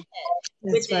have said,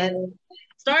 which is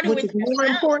starting with more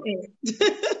important.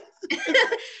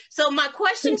 So my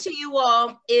question to you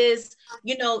all is,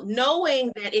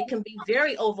 knowing that it can be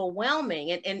very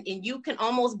overwhelming and you can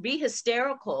almost be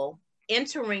hysterical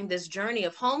entering this journey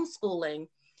of homeschooling,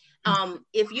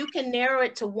 if you can narrow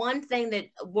it to one thing,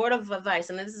 word of advice,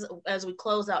 and this is as we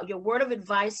close out, your word of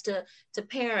advice to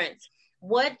parents,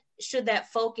 what should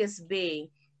that focus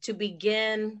be to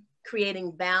begin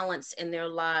creating balance in their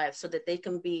lives so that they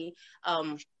can be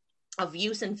of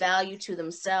use and value to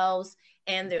themselves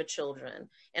and their children?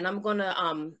 And I'm going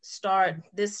to start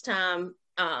this time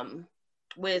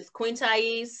with Queen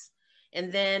Thais,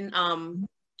 and then kind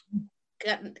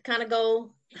of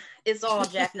go, it's all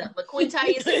jacked up. But Queen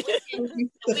Thais, we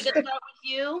can start with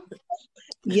you.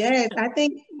 Yes, I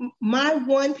think my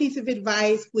one piece of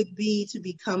advice would be to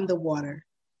become the water,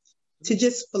 to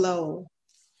just flow.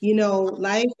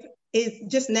 Life is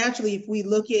just naturally, if we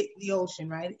look at the ocean,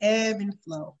 right? Ebb and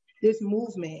flow. There's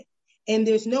movement. And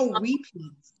there's no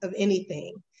repeats of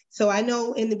anything. So I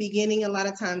know in the beginning, a lot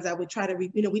of times I would try to,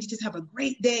 we just have a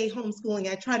great day homeschooling.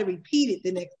 I try to repeat it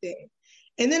the next day.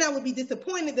 And then I would be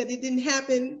disappointed that it didn't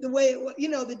happen the way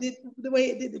it, the way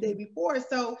it did the day before.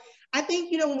 So I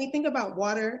think, when we think about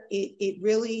water, it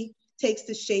really takes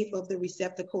the shape of the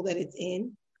receptacle that it's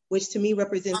in, which to me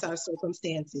represents our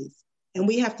circumstances. And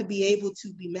we have to be able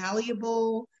to be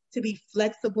malleable, to be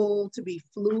flexible, to be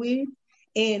fluid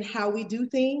in how we do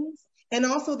things. And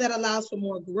also that allows for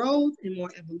more growth and more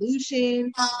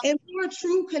evolution and more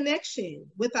true connection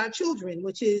with our children,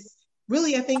 which is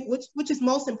really, I think, which is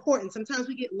most important. Sometimes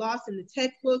we get lost in the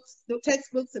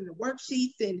textbooks and the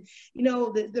worksheets and,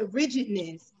 the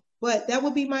rigidness. But that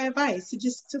would be my advice,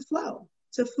 to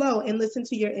flow and listen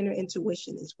to your inner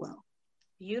intuition as well.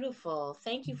 Beautiful.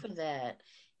 Thank you for that.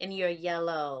 And your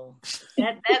yellow,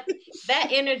 that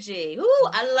energy. Ooh,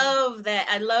 I love that.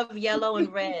 I love yellow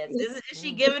and red. Is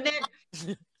she giving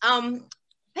it?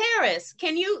 Paris,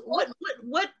 can you,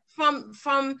 what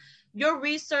from your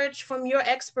research, from your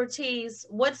expertise,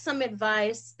 what's some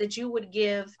advice that you would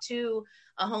give to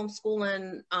a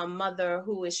homeschooling mother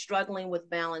who is struggling with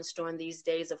balance during these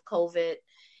days of COVID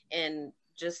and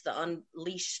just the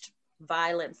unleashed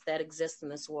violence that exists in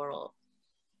this world?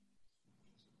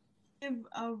 Give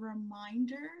a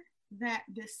reminder that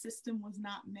this system was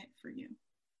not meant for you.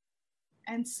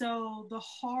 And so the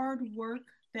hard work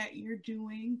that you're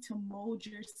doing to mold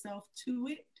yourself to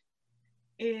it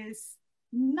is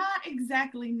not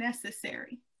exactly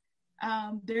necessary.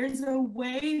 There's a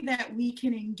way that we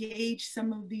can engage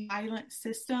some of the violent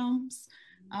systems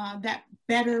that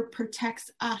better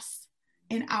protects us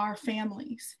and our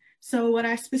families. So what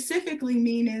I specifically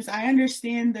mean is I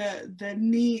understand the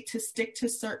need to stick to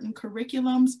certain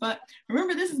curriculums, but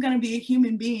remember, this is going to be a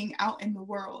human being out in the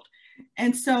world.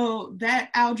 And so that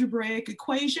algebraic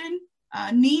equation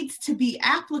needs to be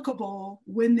applicable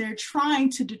when they're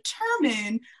trying to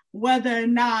determine whether or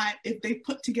not, if they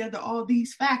put together all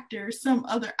these factors, some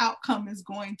other outcome is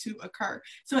going to occur.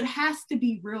 So it has to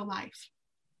be real life.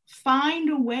 Find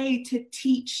a way to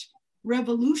teach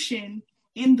revolution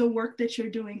in the work that you're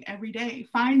doing every day.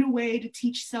 Find a way to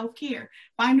teach self-care.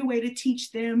 Find a way to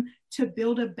teach them to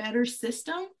build a better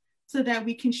system so that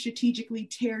we can strategically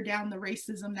tear down the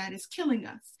racism that is killing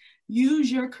us.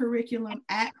 Use your curriculum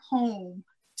at home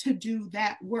to do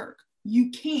that work.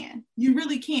 You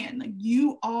really can. Like,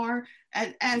 you are,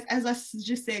 as I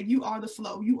just said, you are the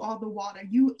flow, you are the water,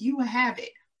 you have it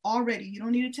already. You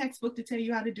don't need a textbook to tell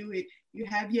you how to do it. You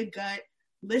have your gut,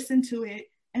 listen to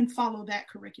it, and follow that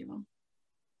curriculum.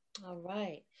 All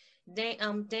right.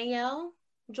 Danielle,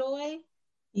 Joy?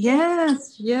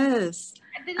 Yes.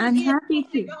 I'm happy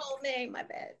to. Your whole name, my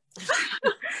bad.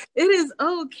 It is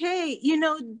okay.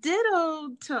 Ditto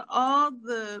to all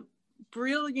the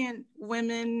brilliant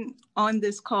women on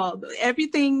this call.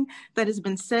 Everything that has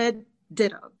been said,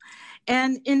 ditto.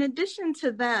 And in addition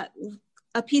to that,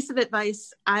 a piece of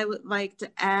advice I would like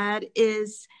to add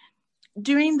is,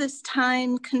 during this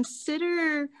time,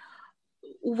 consider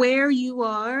where you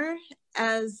are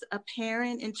as a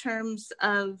parent in terms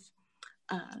of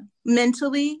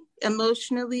mentally,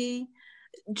 emotionally.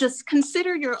 Just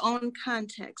consider your own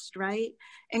context, right?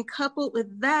 And coupled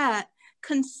with that,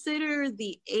 consider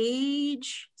the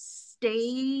age,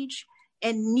 stage,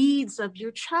 and needs of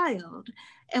your child.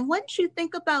 And once you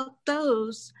think about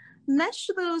those, mesh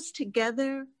those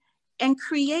together and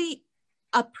create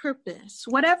a purpose,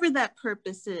 whatever that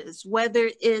purpose is,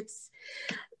 whether it's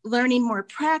learning more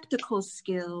practical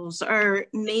skills, or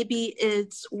maybe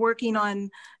it's working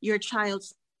on your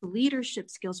child's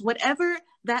leadership skills, whatever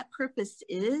that purpose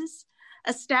is,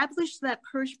 establish that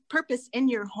purpose in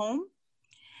your home,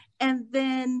 and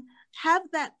then have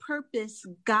that purpose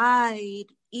guide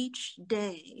each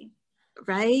day,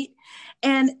 right?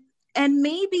 And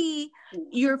maybe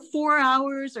your 4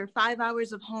 hours or 5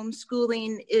 hours of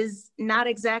homeschooling is not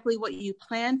exactly what you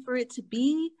planned for it to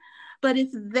be, but if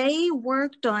they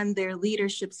worked on their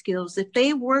leadership skills, if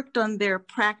they worked on their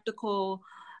practical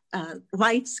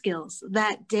life skills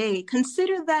that day,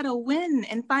 consider that a win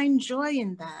and find joy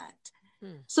in that.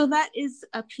 So that is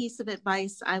a piece of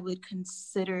advice I would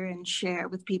consider and share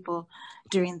with people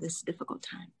during this difficult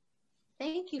time.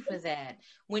 Thank you for that.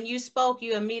 When you spoke,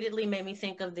 you immediately made me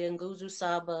think of the Nguzo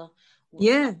Saba.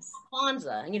 Yes.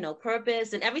 Kwanzaa,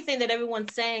 purpose, and everything that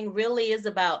everyone's saying really is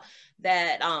about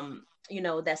that,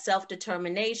 that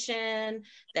self-determination,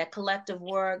 that collective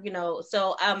work,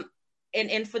 so,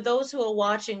 and for those who are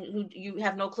watching, who you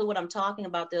have no clue what I'm talking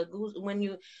about,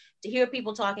 to hear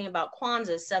people talking about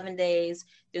Kwanzaa, 7 days,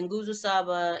 the Nguzo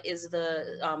Saba is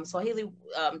the Swahili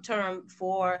term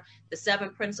for the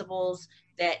 7 principles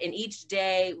that in each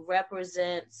day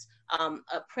represents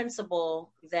a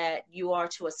principle that you are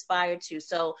to aspire to.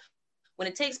 So when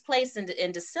it takes place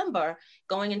in December,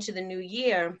 going into the new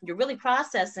year, you're really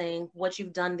processing what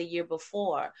you've done the year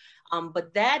before.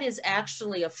 But that is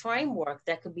actually a framework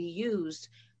that could be used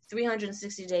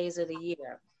 360 days of the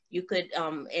year. You could,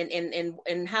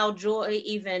 and how Joy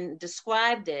even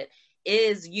described it,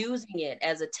 is using it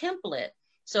as a template,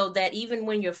 so that even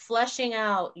when you're fleshing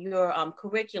out your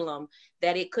curriculum,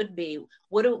 that it could be,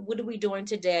 what are we doing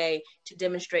today to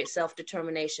demonstrate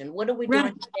self-determination? What are we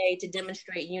doing today to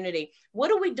demonstrate unity?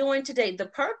 What are we doing today? The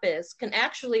purpose can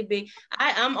actually be,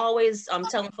 I'm always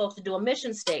telling folks to do a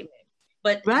mission statement,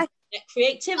 but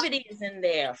creativity is in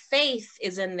there, faith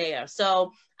is in there.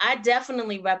 So I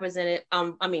definitely recommend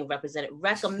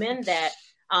that.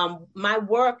 My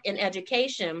work in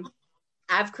education,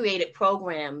 I've created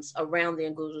programs around the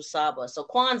Nguzo Saba. So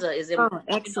Kwanzaa is,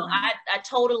 I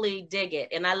totally dig it.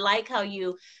 And I like how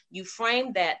you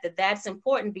frame that's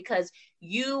important, because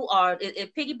you are,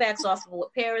 it piggybacks off of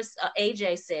what Paris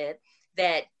AJ said,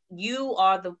 that you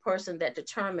are the person that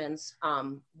determines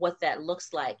what that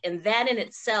looks like. And that in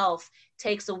itself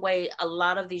takes away a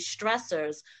lot of these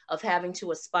stressors of having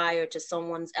to aspire to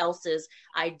someone else's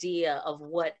idea of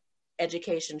what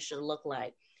education should look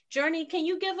like. Journey, can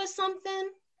you give us something?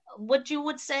 What you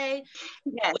would say?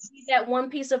 Yes. Would be that one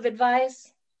piece of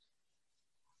advice?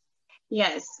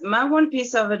 Yes, my one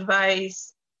piece of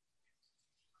advice.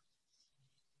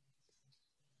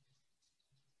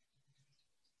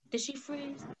 Did she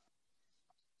freeze?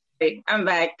 I'm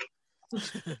back.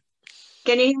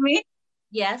 Can you hear me?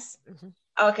 Yes.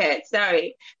 Okay,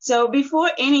 sorry. So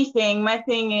before anything, my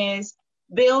thing is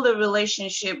build a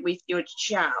relationship with your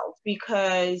child,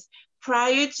 because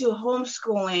prior to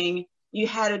homeschooling, you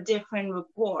had a different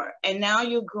rapport, and now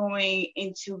you're going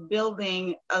into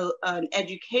building an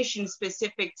education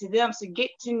specific to them. So get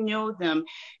to know them,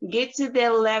 get to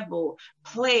their level,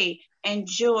 play,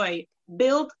 enjoy,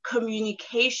 build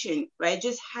communication, right?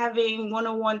 Just having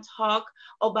one-on-one talk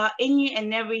about any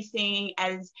and everything.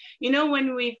 As you know,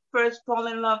 when we first fall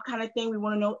in love kind of thing, we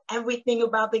want to know everything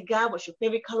about the guy. What's your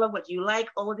favorite color? What you like?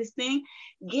 All of this thing.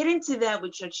 Get into that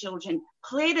with your children.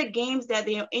 Play the games that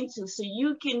they are into, so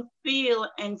you can feel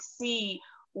and see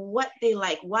what they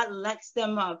like, what lights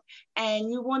them up, and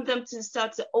you want them to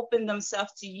start to open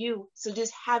themselves to you. So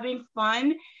just having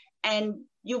fun, and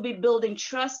you'll be building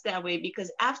trust that way,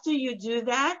 because after you do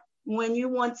that, when you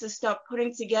want to start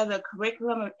putting together a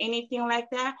curriculum or anything like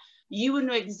that, you will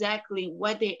know exactly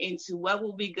what they're into, what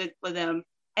will be good for them,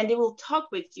 and they will talk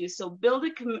with you. So build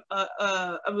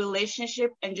a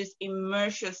relationship and just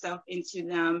immerse yourself into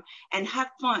them and have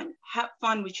fun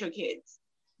with your kids.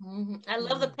 Mm-hmm. I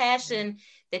love the passion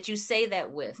that you say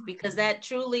that with, because that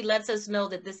truly lets us know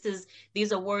that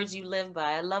these are words you live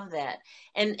by. I love that.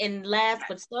 And last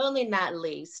but certainly not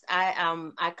least,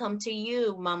 I come to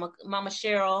you, Mama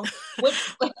Cheryl.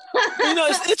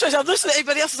 It's interesting. I'm listening to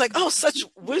everybody else. Is like, oh, such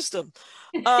wisdom.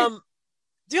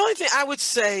 The only thing I would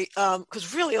say,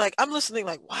 because really, like, I'm listening,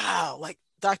 like, wow, like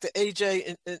Dr.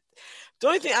 AJ, and the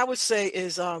only thing I would say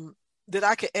is that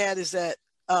I could add is that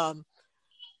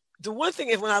the one thing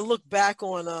is, when I look back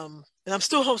on, and I'm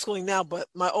still homeschooling now, but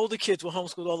my older kids were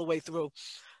homeschooled all the way through.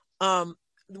 The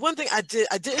one thing I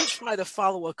didn't try to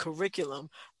follow a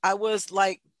curriculum. I was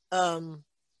like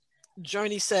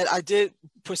Journey said, I did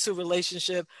pursue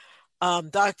relationship.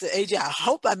 Dr. AJ, I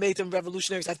hope I made them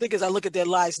revolutionaries. I think as I look at their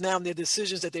lives now and their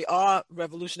decisions, that they are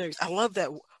revolutionaries. I love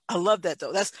that. I love that,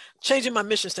 though. That's changing my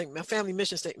mission statement, my family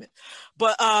mission statement.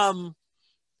 But the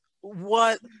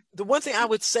one thing I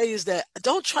would say is that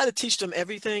don't try to teach them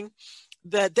everything.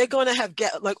 That they're going to have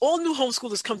like all new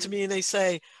homeschoolers come to me and they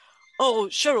say, oh,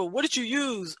 Cheryl, what did you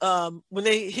use when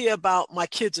they hear about my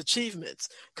kids' achievements?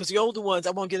 Because the older ones,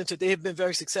 I won't get into, they have been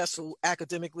very successful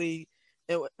academically.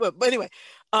 But anyway,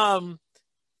 but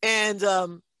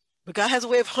God has a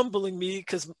way of humbling me,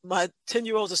 because my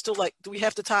 10-year-olds are still like, do we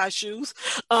have to tie our shoes?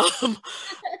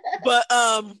 What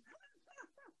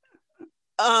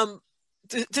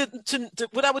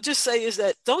I would just say is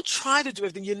that don't try to do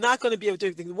everything. You're not going to be able to do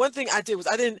everything. The one thing I did was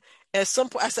at some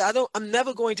point I said, I'm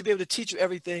never going to be able to teach you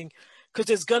everything, because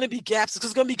there's going to be gaps.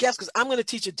 Because I'm going to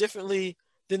teach it differently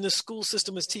than the school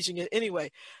system is teaching it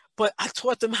anyway. But I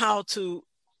taught them how to,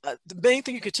 the main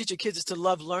thing you could teach your kids is to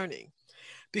love learning.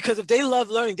 Because if they love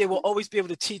learning, they will always be able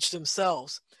to teach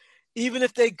themselves. Even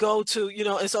if they go to,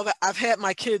 and so I've had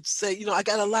my kids say, I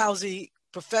got a lousy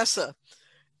professor.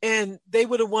 And they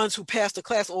were the ones who passed the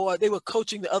class, or they were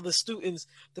coaching the other students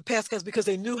to pass the class because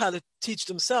they knew how to teach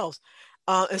themselves.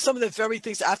 And some of the very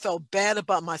things that I felt bad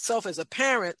about myself as a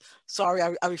parent,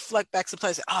 I reflect back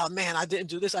sometimes, oh man, I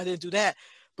didn't do this, I didn't do that.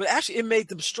 But actually it made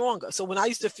them stronger. So when I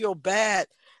used to feel bad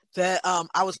that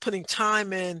I was putting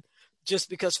time in just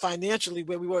because financially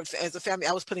where we were as a family,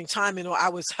 I was putting time in, or I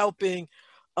was helping,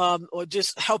 or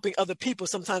just helping other people.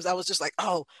 Sometimes I was just like,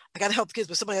 oh, I got to help the kids,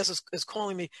 but somebody else is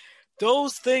calling me.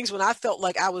 Those things, when I felt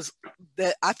like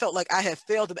I felt like I had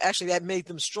failed them, actually that made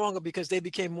them stronger because they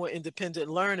became more independent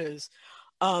learners.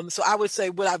 So I would say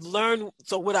what I've learned,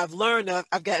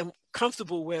 I've gotten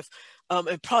comfortable with,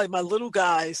 and probably my little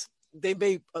guys, they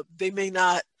may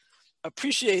not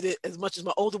appreciate it as much as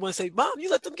my older ones say, Mom,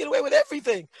 you let them get away with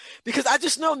everything, because I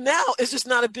just know now it's just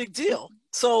not a big deal.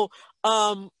 So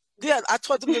yeah, I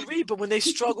taught them to read, but when they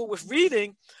struggle with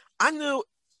reading, I knew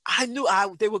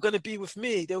they were going to be with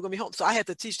me. They were going to be home. So I had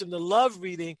to teach them to love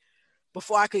reading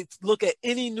before I could look at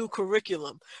any new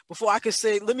curriculum, before I could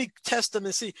say, let me test them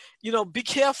and see, be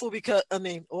careful, because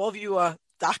all of you are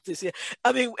doctors here.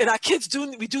 And our kids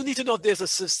we do need to know if there's a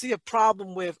sincere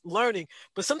problem with learning,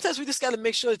 but sometimes we just got to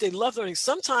make sure that they love learning.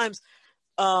 Sometimes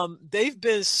they've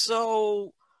been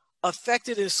so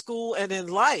affected in school and in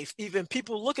life. Even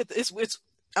people look at this,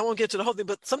 I won't get to the whole thing,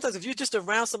 but sometimes if you're just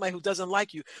around somebody who doesn't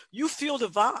like you, you feel the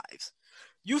vibes.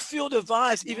 You feel the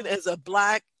vibes, even as a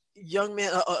Black young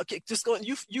man, just going,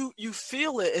 you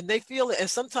feel it, and they feel it. And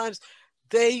sometimes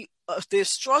they're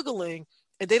struggling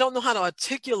and they don't know how to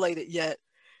articulate it yet.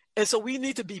 And so we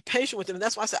need to be patient with them. And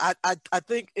that's why I say, I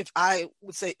think if I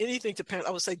would say anything to parents,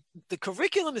 I would say the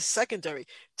curriculum is secondary.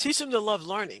 Teach them to love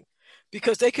learning,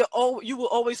 because you will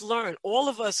always learn. All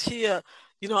of us here,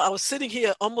 I was sitting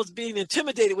here almost being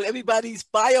intimidated when everybody's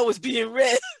bio was being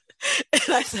read. And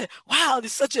I said, wow,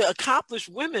 there's such an accomplished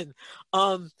women.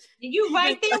 You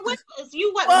right there with us.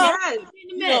 You what? Well,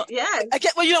 yes. Yes. I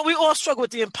get, well, we all struggle with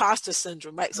the imposter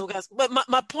syndrome, right? So guys, but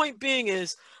my point being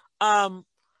is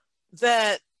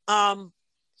that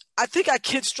I think our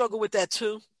kids struggle with that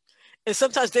too. And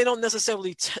sometimes they don't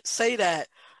necessarily say that.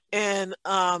 And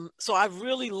so I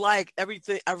really like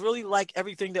everything.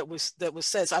 That was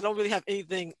said. So I don't really have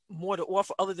anything more to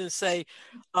offer other than say,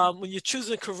 when you're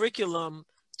choosing curriculum,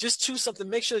 just choose something.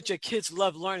 Make sure that your kids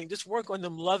love learning. Just work on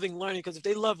them loving learning, because if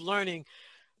they love learning,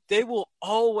 they will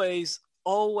always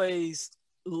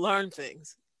learn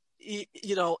things.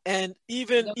 And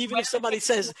even if somebody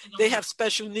says they have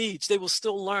special needs, they will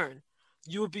still learn.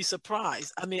 You would be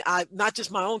surprised. Not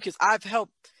just my own kids. I've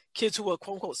helped kids who are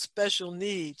quote unquote special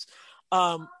needs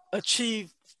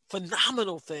achieve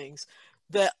phenomenal things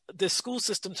that the school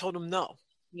system told them no.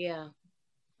 Yeah.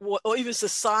 Or even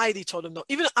society told them no.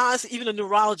 Even honestly, even a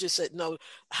neurologist said no.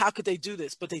 How could they do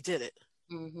this? But they did it.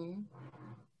 Mm-hmm.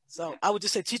 So I would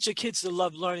just say, teach your kids to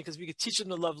love learning, because we could teach them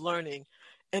to love learning.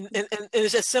 And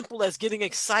it's as simple as getting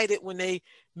excited when they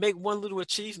make one little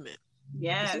achievement.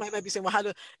 Yeah. Somebody might be saying, well, how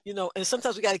do, and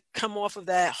sometimes we got to come off of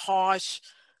that harsh,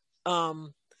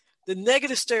 the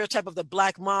negative stereotype of the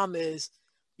Black mom is,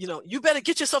 you better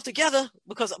get yourself together,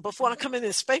 because before I come in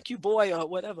and spank you, boy, or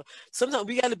whatever. Sometimes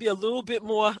we got to be a little bit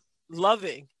more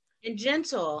loving and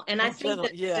gentle. And I think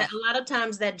that a lot of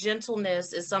times that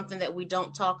gentleness is something that we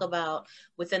don't talk about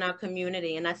within our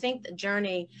community. And I think that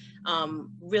Journey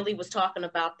really was talking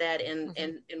about that in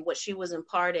what she was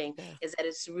imparting, is that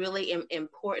it's really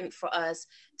important for us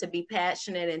to be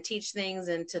passionate and teach things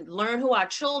and to learn who our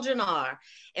children are.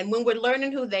 And when we're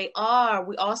learning who they are,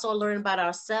 we also learn about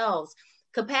ourselves.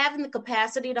 Having the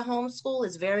capacity to homeschool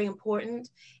is very important.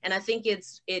 And I think it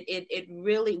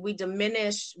really, we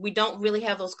don't really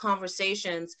have those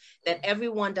conversations that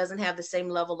everyone doesn't have the same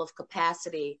level of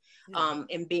capacity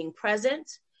in being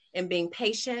present and being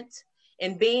patient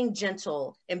and being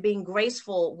gentle and being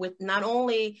graceful with not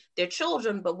only their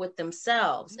children, but with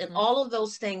themselves. Mm-hmm. And all of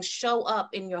those things show up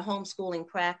in your homeschooling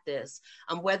practice,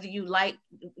 whether you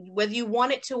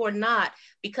want it to or not,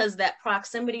 because that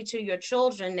proximity to your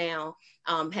children now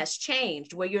has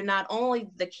changed, where you're not only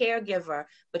the caregiver,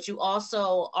 but you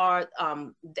also are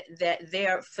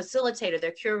their facilitator, their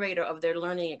curator of their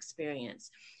learning experience.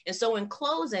 And so in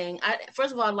closing,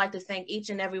 first of all, I'd like to thank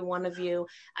each and every one of you.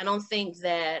 I don't think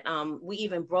that we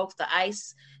even broke the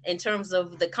ice in terms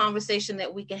of the conversation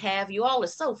that we can have. You all are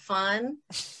so fun.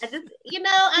 I just,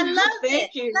 I love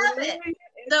Thank you. Love it.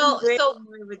 So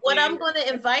what I'm going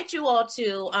to invite you all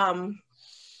to,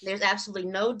 there's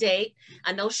absolutely no date.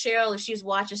 I know Cheryl, if she's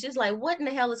watching, she's like, what in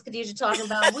the hell is Khadijah talking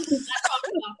about? We're not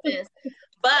talking about this.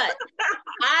 But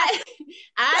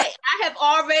I have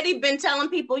already been telling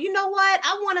people, you know what?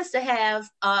 I want us to have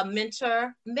a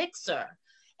mentor mixer.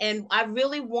 And I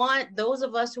really want those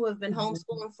of us who have been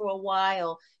homeschooling for a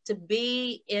while to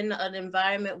be in an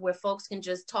environment where folks can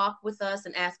just talk with us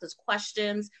and ask us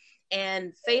questions.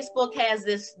 And Facebook has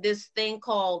this thing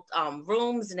called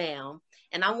rooms now.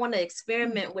 And I want to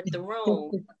experiment with the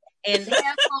room and have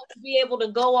folks be able to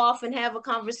go off and have a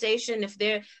conversation. If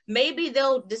maybe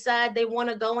they'll decide they want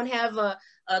to go and have a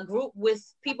group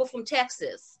with people from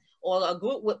Texas, or a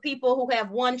group with people who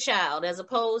have one child as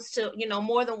opposed to,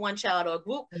 more than one child, or a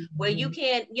group where you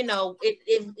can't,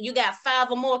 if you got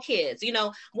 5 or more kids,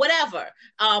 whatever.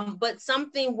 But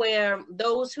something where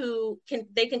those who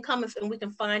they can come and we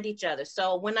can find each other.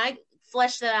 So when I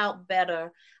flesh that out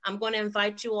better, I'm going to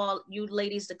invite you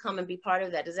ladies to come and be part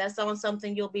of that. Does that sound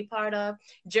something you'll be part of?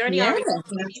 Journey, yes,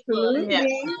 absolutely. Yes.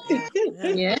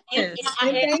 And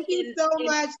thank you so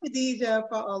much, Khadijah,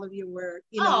 for all of your work.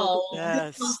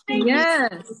 Yes.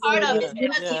 Part of it.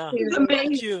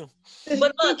 Thank you.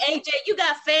 But look, AJ, you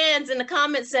got fans in the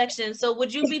comment section, so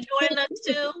would you be joining us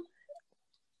too?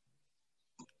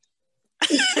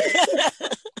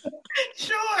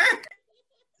 Sure.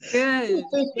 Good.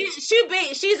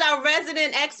 She's our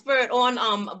resident expert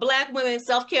on Black women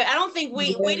self-care. I don't think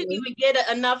we didn't even get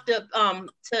enough to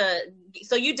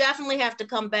so you definitely have to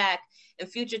come back in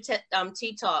future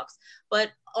tea talks.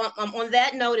 But on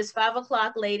that note, it's 5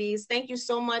 o'clock, ladies. Thank you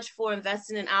so much for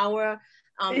investing in our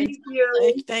Thank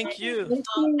you. Thank you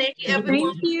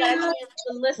everyone who got a chance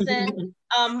to listen.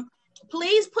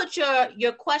 Please put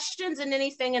your questions and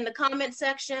anything in the comment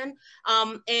section,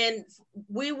 and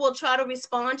we will try to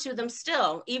respond to them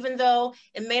still, even though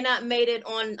it may not made it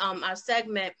on our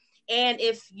segment. And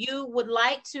if you would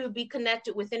like to be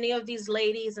connected with any of these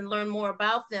ladies and learn more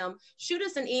about them, shoot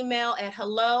us an email at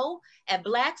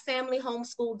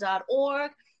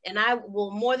hello@blackfamilyhomeschool.org. And I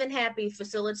will more than happy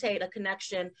facilitate a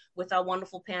connection with our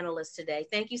wonderful panelists today.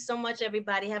 Thank you so much,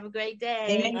 everybody. Have a great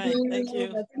day. Thank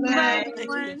you. Bye,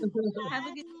 everyone. Have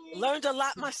a good day. Learned a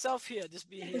lot myself here, just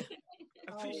being here.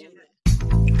 I appreciate it.